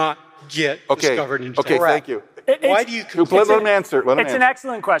do not get discovered in jail. Okay, thank you. Why do you... Let him answer. It's an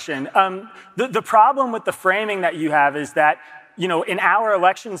excellent question. The problem with the framing that you have is that, in our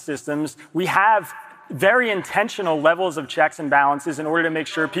election systems, we have very intentional levels of checks and balances in order to make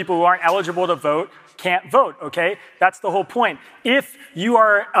sure people who aren't eligible to vote can't vote, okay? That's the whole point. If you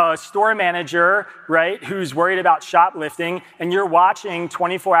are a store manager, right, who's worried about shoplifting and you're watching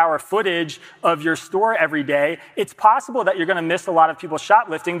 24-hour footage of your store every day, it's possible that you're going to miss a lot of people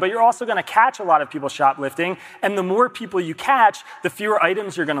shoplifting, but you're also going to catch a lot of people shoplifting. And the more people you catch, the fewer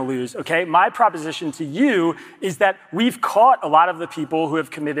items you're going to lose, okay? My proposition to you is that we've caught a lot of the people who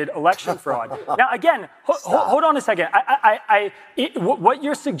have committed election fraud. Now, again, hold on a second. What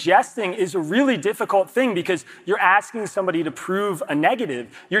you're suggesting is a really difficult thing because you're asking somebody to prove a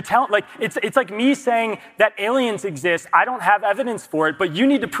negative. You're telling, it's like me saying that aliens exist. I don't have evidence for it, but you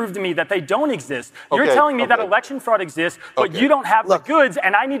need to prove to me that they don't exist. You're telling me that election fraud exists, but you don't have the goods,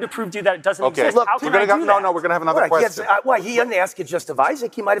 and I need to prove to you that it doesn't exist. Look, How can I do that? No, we're going to have another question. He didn't ask it just of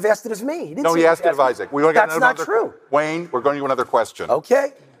Isaac. He might have asked it as me. He asked it of Isaac. That's not true. Wayne, we're going to another question.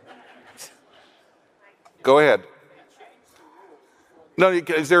 Okay. Go ahead. No,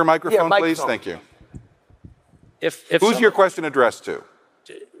 is there a microphone, please? Microphone. Thank you. Who's your question addressed to?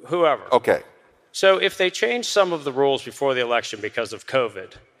 Whoever. Okay. So if they changed some of the rules before the election because of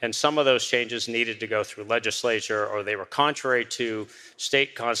COVID, and some of those changes needed to go through legislature or they were contrary to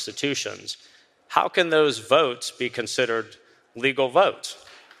state constitutions, how can those votes be considered legal votes?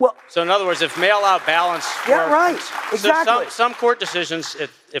 Well, so in other words, if mail-out ballots... Exactly. So some court decisions,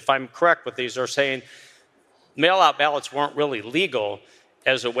 if I'm correct with these, are saying mail-out ballots weren't really legal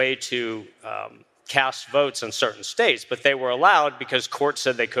as a way to cast votes in certain states, but they were allowed because courts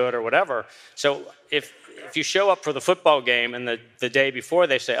said they could or whatever. So if you show up for the football game and the day before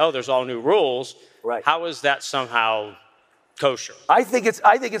they say, oh, there's all new rules, how is that somehow kosher? I think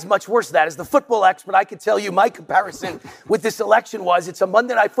it's much worse than that. As the football expert, I can tell you my comparison with this election was it's a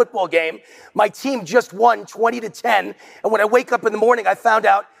Monday night football game. My team just won 20-10, and when I wake up in the morning, I found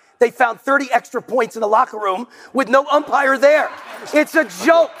out they found 30 extra points in the locker room with no umpire there. It's a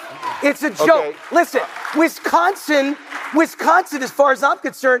joke. It's a joke. Okay. Listen, Wisconsin, as far as I'm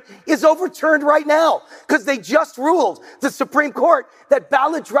concerned, is overturned right now because they just ruled, the Supreme Court, that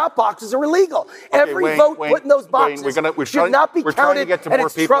ballot drop boxes are illegal. Every vote put in those boxes should not be counted. We're trying to get to more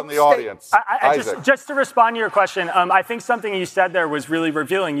people in the audience. Just to respond to your question, I think something you said there was really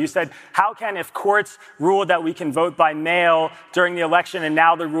revealing. You said, how can, if courts ruled that we can vote by mail during the election and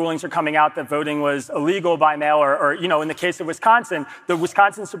now the rulings are coming out that voting was illegal by mail, or in the case of Wisconsin, the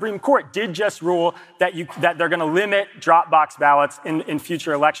Wisconsin Supreme Court did just rule that they're going to limit drop box ballots in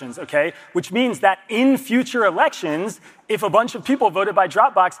future elections, okay? Which means that in future elections, if a bunch of people voted by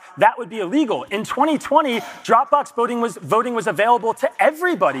Dropbox, that would be illegal. In 2020, Dropbox voting was available to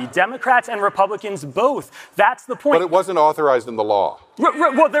everybody, Democrats and Republicans both. That's the point. But it wasn't authorized in the law.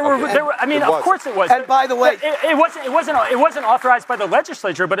 Well, there were. I mean, of course it was. And by the way, it wasn't authorized by the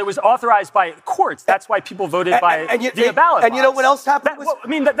legislature, but it was authorized by courts. That's why people voted via ballot. And you know what else happened?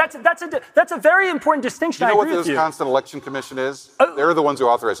 That's a very important distinction. You know I what agree the with you. Wisconsin Election Commission is? They're the ones who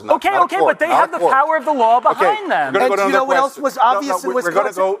authorize it. Not Okay, a court, but they have the power of the law behind them. And you know what else was obvious in Wisconsin? We're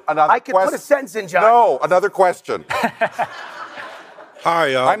going to go another I could put a sentence in, John. No, another question.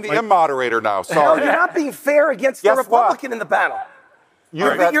 Hi, I'm the moderator now. No, Sorry. you're not being fair against the Guess Republican what? in the panel.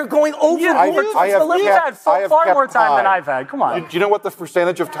 You're going over. You've had far more time than I've had. Come on. Do you know what the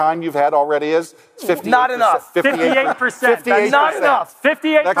percentage of time you've had already is? It's 58%. Not enough. 58%. 58%. Not enough.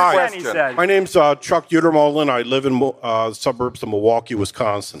 58%, he said. My name's Chuck Utermolen. I live in the suburbs of Milwaukee,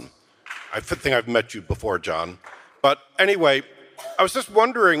 Wisconsin. I think I've met you before, John. But anyway, I was just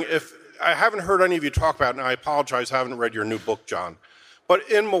wondering if, I haven't heard any of you talk about it, and I apologize, I haven't read your new book, John. But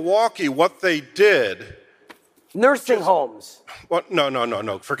in Milwaukee, what they did... Nursing homes. What?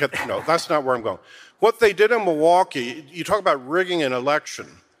 No. Forget, no, that's not where I'm going. What they did in Milwaukee, you talk about rigging an election,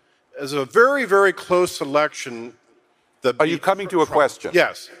 is a very, very close election. Are you coming to a question?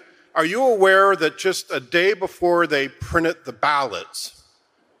 Yes. Are you aware that just a day before they printed the ballots,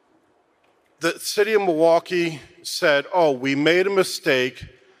 the city of Milwaukee said, oh, we made a mistake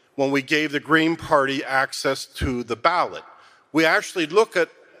when we gave the Green Party access to the ballot. We actually look at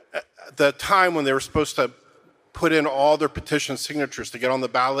the time when they were supposed to put in all their petition signatures to get on the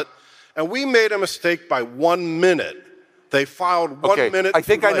ballot, and we made a mistake by 1 minute. They filed 1 minute. I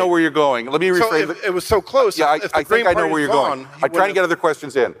think I know where you're going. Let me rephrase it. It was so close. Yeah, I think I know where you're going. I'm trying to get other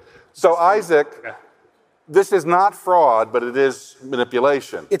questions in. So, Isaac, this is not fraud, but it is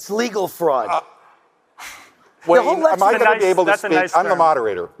manipulation. It's legal fraud. Wait, am I going to be able to speak? I'm the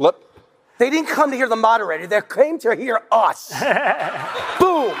moderator. They didn't come to hear the moderator. They came to hear us.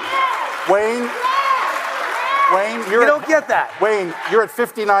 Boom. Wayne, you don't get that. Wayne, you're at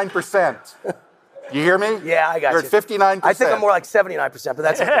 59%. You hear me? Yeah, I got you. You're at 59%. I think I'm more like 79%, but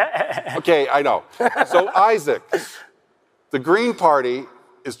that's okay. Okay, I know. So, Isaac, the Green Party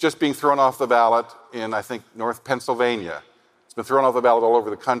is just being thrown off the ballot in, I think, North Pennsylvania. It's been thrown off the ballot all over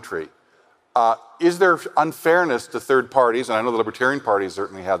the country. Is there unfairness to third parties, and I know the Libertarian parties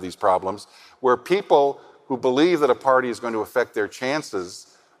certainly have these problems, where people who believe that a party is going to affect their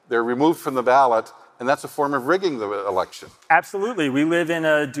chances, they're removed from the ballot, and that's a form of rigging the election? Absolutely. We live in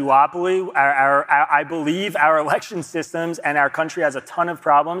a duopoly. I believe our election systems and our country has a ton of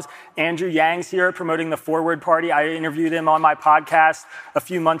problems. Andrew Yang's here promoting the Forward Party. I interviewed him on my podcast a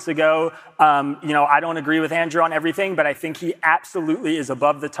few months ago. I don't agree with Andrew on everything, but I think he absolutely is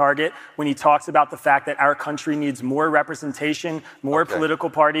above the target when he talks about the fact that our country needs more representation, more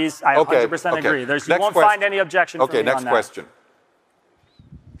political parties. I 100% agree. You won't find any objection from me on that. Okay, next question.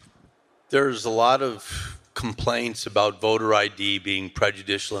 There's a lot of complaints about voter ID being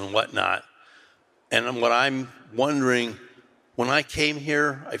prejudicial and whatnot. And what I'm wondering, when I came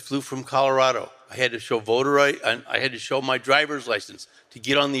here, I flew from Colorado. I had to show I had to show my driver's license to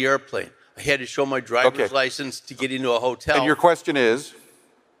get on the airplane. I had to show my driver's license to get into a hotel. And your question is?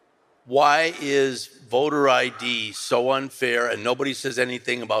 Why is voter ID so unfair and nobody says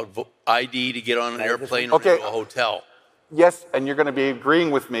anything about ID to get on an airplane or into a hotel? Yes, and you're going to be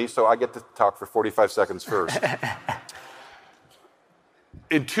agreeing with me, so I get to talk for 45 seconds first.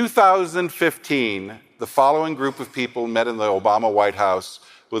 In 2015, the following group of people met in the Obama White House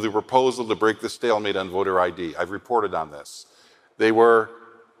with a proposal to break the stalemate on voter ID. I've reported on this. They were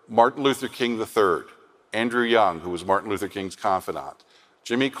Martin Luther King III, Andrew Young, who was Martin Luther King's confidant,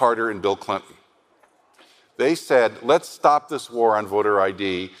 Jimmy Carter, and Bill Clinton. They said, let's stop this war on voter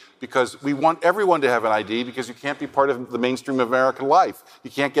ID because we want everyone to have an ID because you can't be part of the mainstream of American life.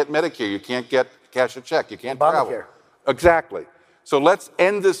 You can't get Medicare. You can't cash a check. You can't travel. Exactly. So let's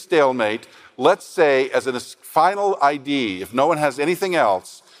end this stalemate. Let's say, as a final ID, if no one has anything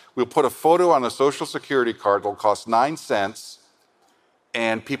else, we'll put a photo on a Social Security card. It'll cost 9 cents,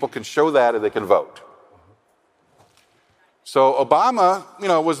 and people can show that and they can vote. So Obama,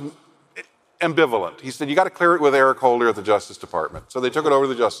 was ambivalent. He said, you got to clear it with Eric Holder at the Justice Department. So they took it over to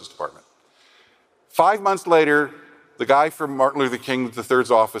the Justice Department. 5 months later, the guy from Martin Luther King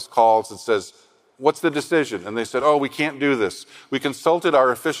III's office calls and says, what's the decision? And they said, we can't do this. We consulted our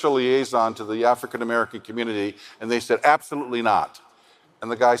official liaison to the African American community, and they said, absolutely not.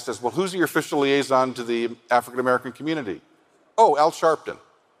 And the guy says, well, who's your official liaison to the African American community? Oh, Al Sharpton.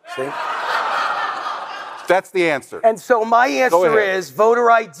 See? That's the answer. And so my answer is voter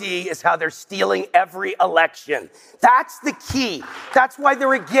ID is how they're stealing every election. That's the key. That's why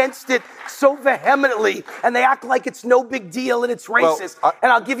they're against it so vehemently, and they act like it's no big deal and it's racist.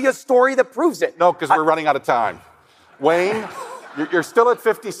 And I'll give you a story that proves it. No, because we're running out of time. Wayne, you're still at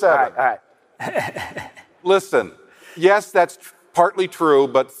 57. All right. Listen, yes, that's partly true,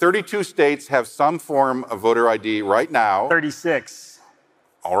 but 32 states have some form of voter ID right now. 36.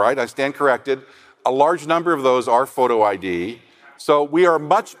 All right, I stand corrected. A large number of those are photo ID. So we are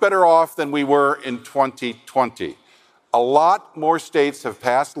much better off than we were in 2020. A lot more states have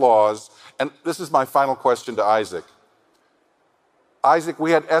passed laws. And this is my final question to Isaac. Isaac, we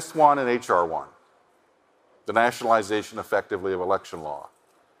had S1 and HR1, the nationalization effectively of election law.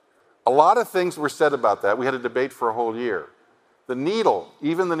 A lot of things were said about that. We had a debate for a whole year. The needle,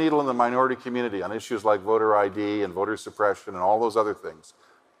 even the needle in the minority community on issues like voter ID and voter suppression and all those other things,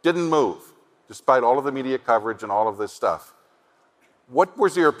 didn't move, despite all of the media coverage and all of this stuff. What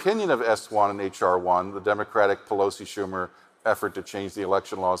was your opinion of S1 and HR1, the Democratic Pelosi-Schumer effort to change the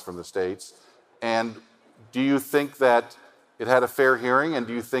election laws from the states? And do you think that it had a fair hearing, and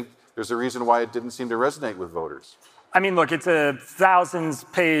do you think there's a reason why it didn't seem to resonate with voters? I mean, look, it's a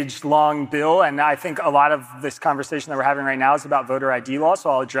thousands-page long bill, and I think a lot of this conversation that we're having right now is about voter ID law, so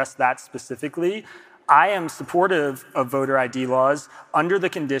I'll address that specifically. I am supportive of voter ID laws under the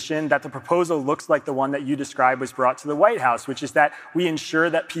condition that the proposal looks like the one that you described was brought to the White House, which is that we ensure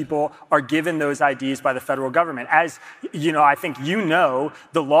that people are given those IDs by the federal government. As you know, I think you know,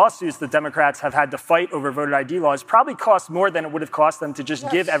 the lawsuits that Democrats have had to fight over voter ID laws probably cost more than it would have cost them to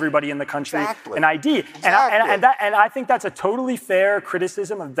just give everybody in the country an ID. And I think that's a totally fair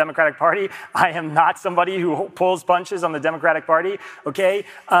criticism of the Democratic Party. I am not somebody who pulls punches on the Democratic Party, okay?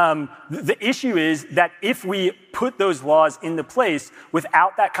 The issue is that if we put those laws into place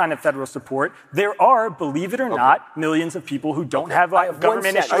without that kind of federal support, there are, believe it or not, millions of people who don't have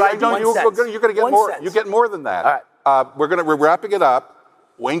government issued IDs. You're going to get more. You get more than that. All right. We're wrapping it up.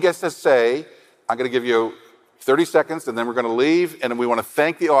 Wayne gets to say, I'm going to give you 30 seconds, and then we're going to leave, and we want to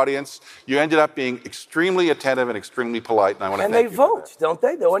thank the audience. You ended up being extremely attentive and extremely polite, and I want to thank you. And they vote, don't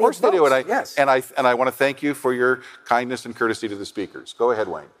they? Of course they do. Yes. And I want to thank you for your kindness and courtesy to the speakers. Go ahead,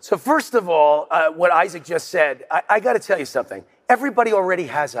 Wayne. So first of all, what Isaac just said, I got to tell you something. Everybody already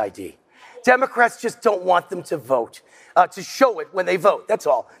has ID. Democrats just don't want them to vote, to show it when they vote. That's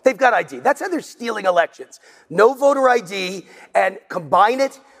all. They've got ID. That's how they're stealing elections. No voter ID, and combine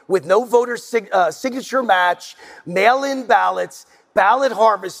it with no voter signature match, mail-in ballots, ballot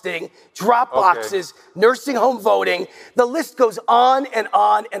harvesting, drop boxes, nursing home voting. The list goes on and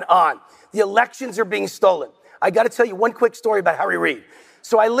on and on. The elections are being stolen. I got to tell you one quick story about Harry Reid.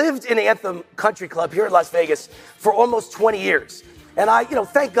 So I lived in Anthem Country Club here in Las Vegas for almost 20 years. And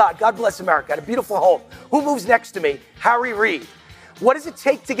thank God, God bless America, I had a beautiful home. Who moves next to me? Harry Reid. What does it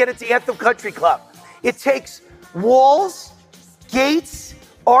take to get into Anthem Country Club? It takes walls, gates,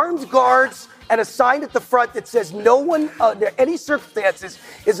 armed guards, and a sign at the front that says no one, under any circumstances,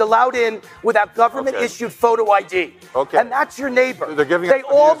 is allowed in without government-issued photo ID. Okay. And that's your neighbor. They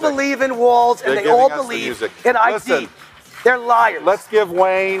all believe in walls, and they all believe in ID. Listen, they're liars. Let's give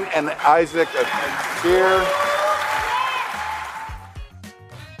Wayne and Isaac a cheer.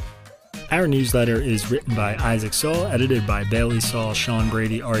 Our newsletter is written by Isaac Saul, edited by Bailey Saul, Sean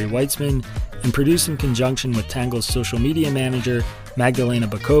Brady, Ari Weitzman, and produced in conjunction with Tangle's social media manager, Magdalena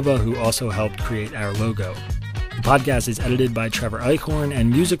Bakova, who also helped create our logo. The podcast is edited by Trevor Eichhorn, and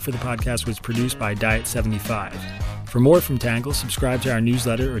music for the podcast was produced by Diet 75. For more from Tangle, subscribe to our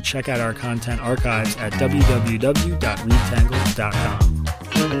newsletter or check out our content archives at www.readtangle.com.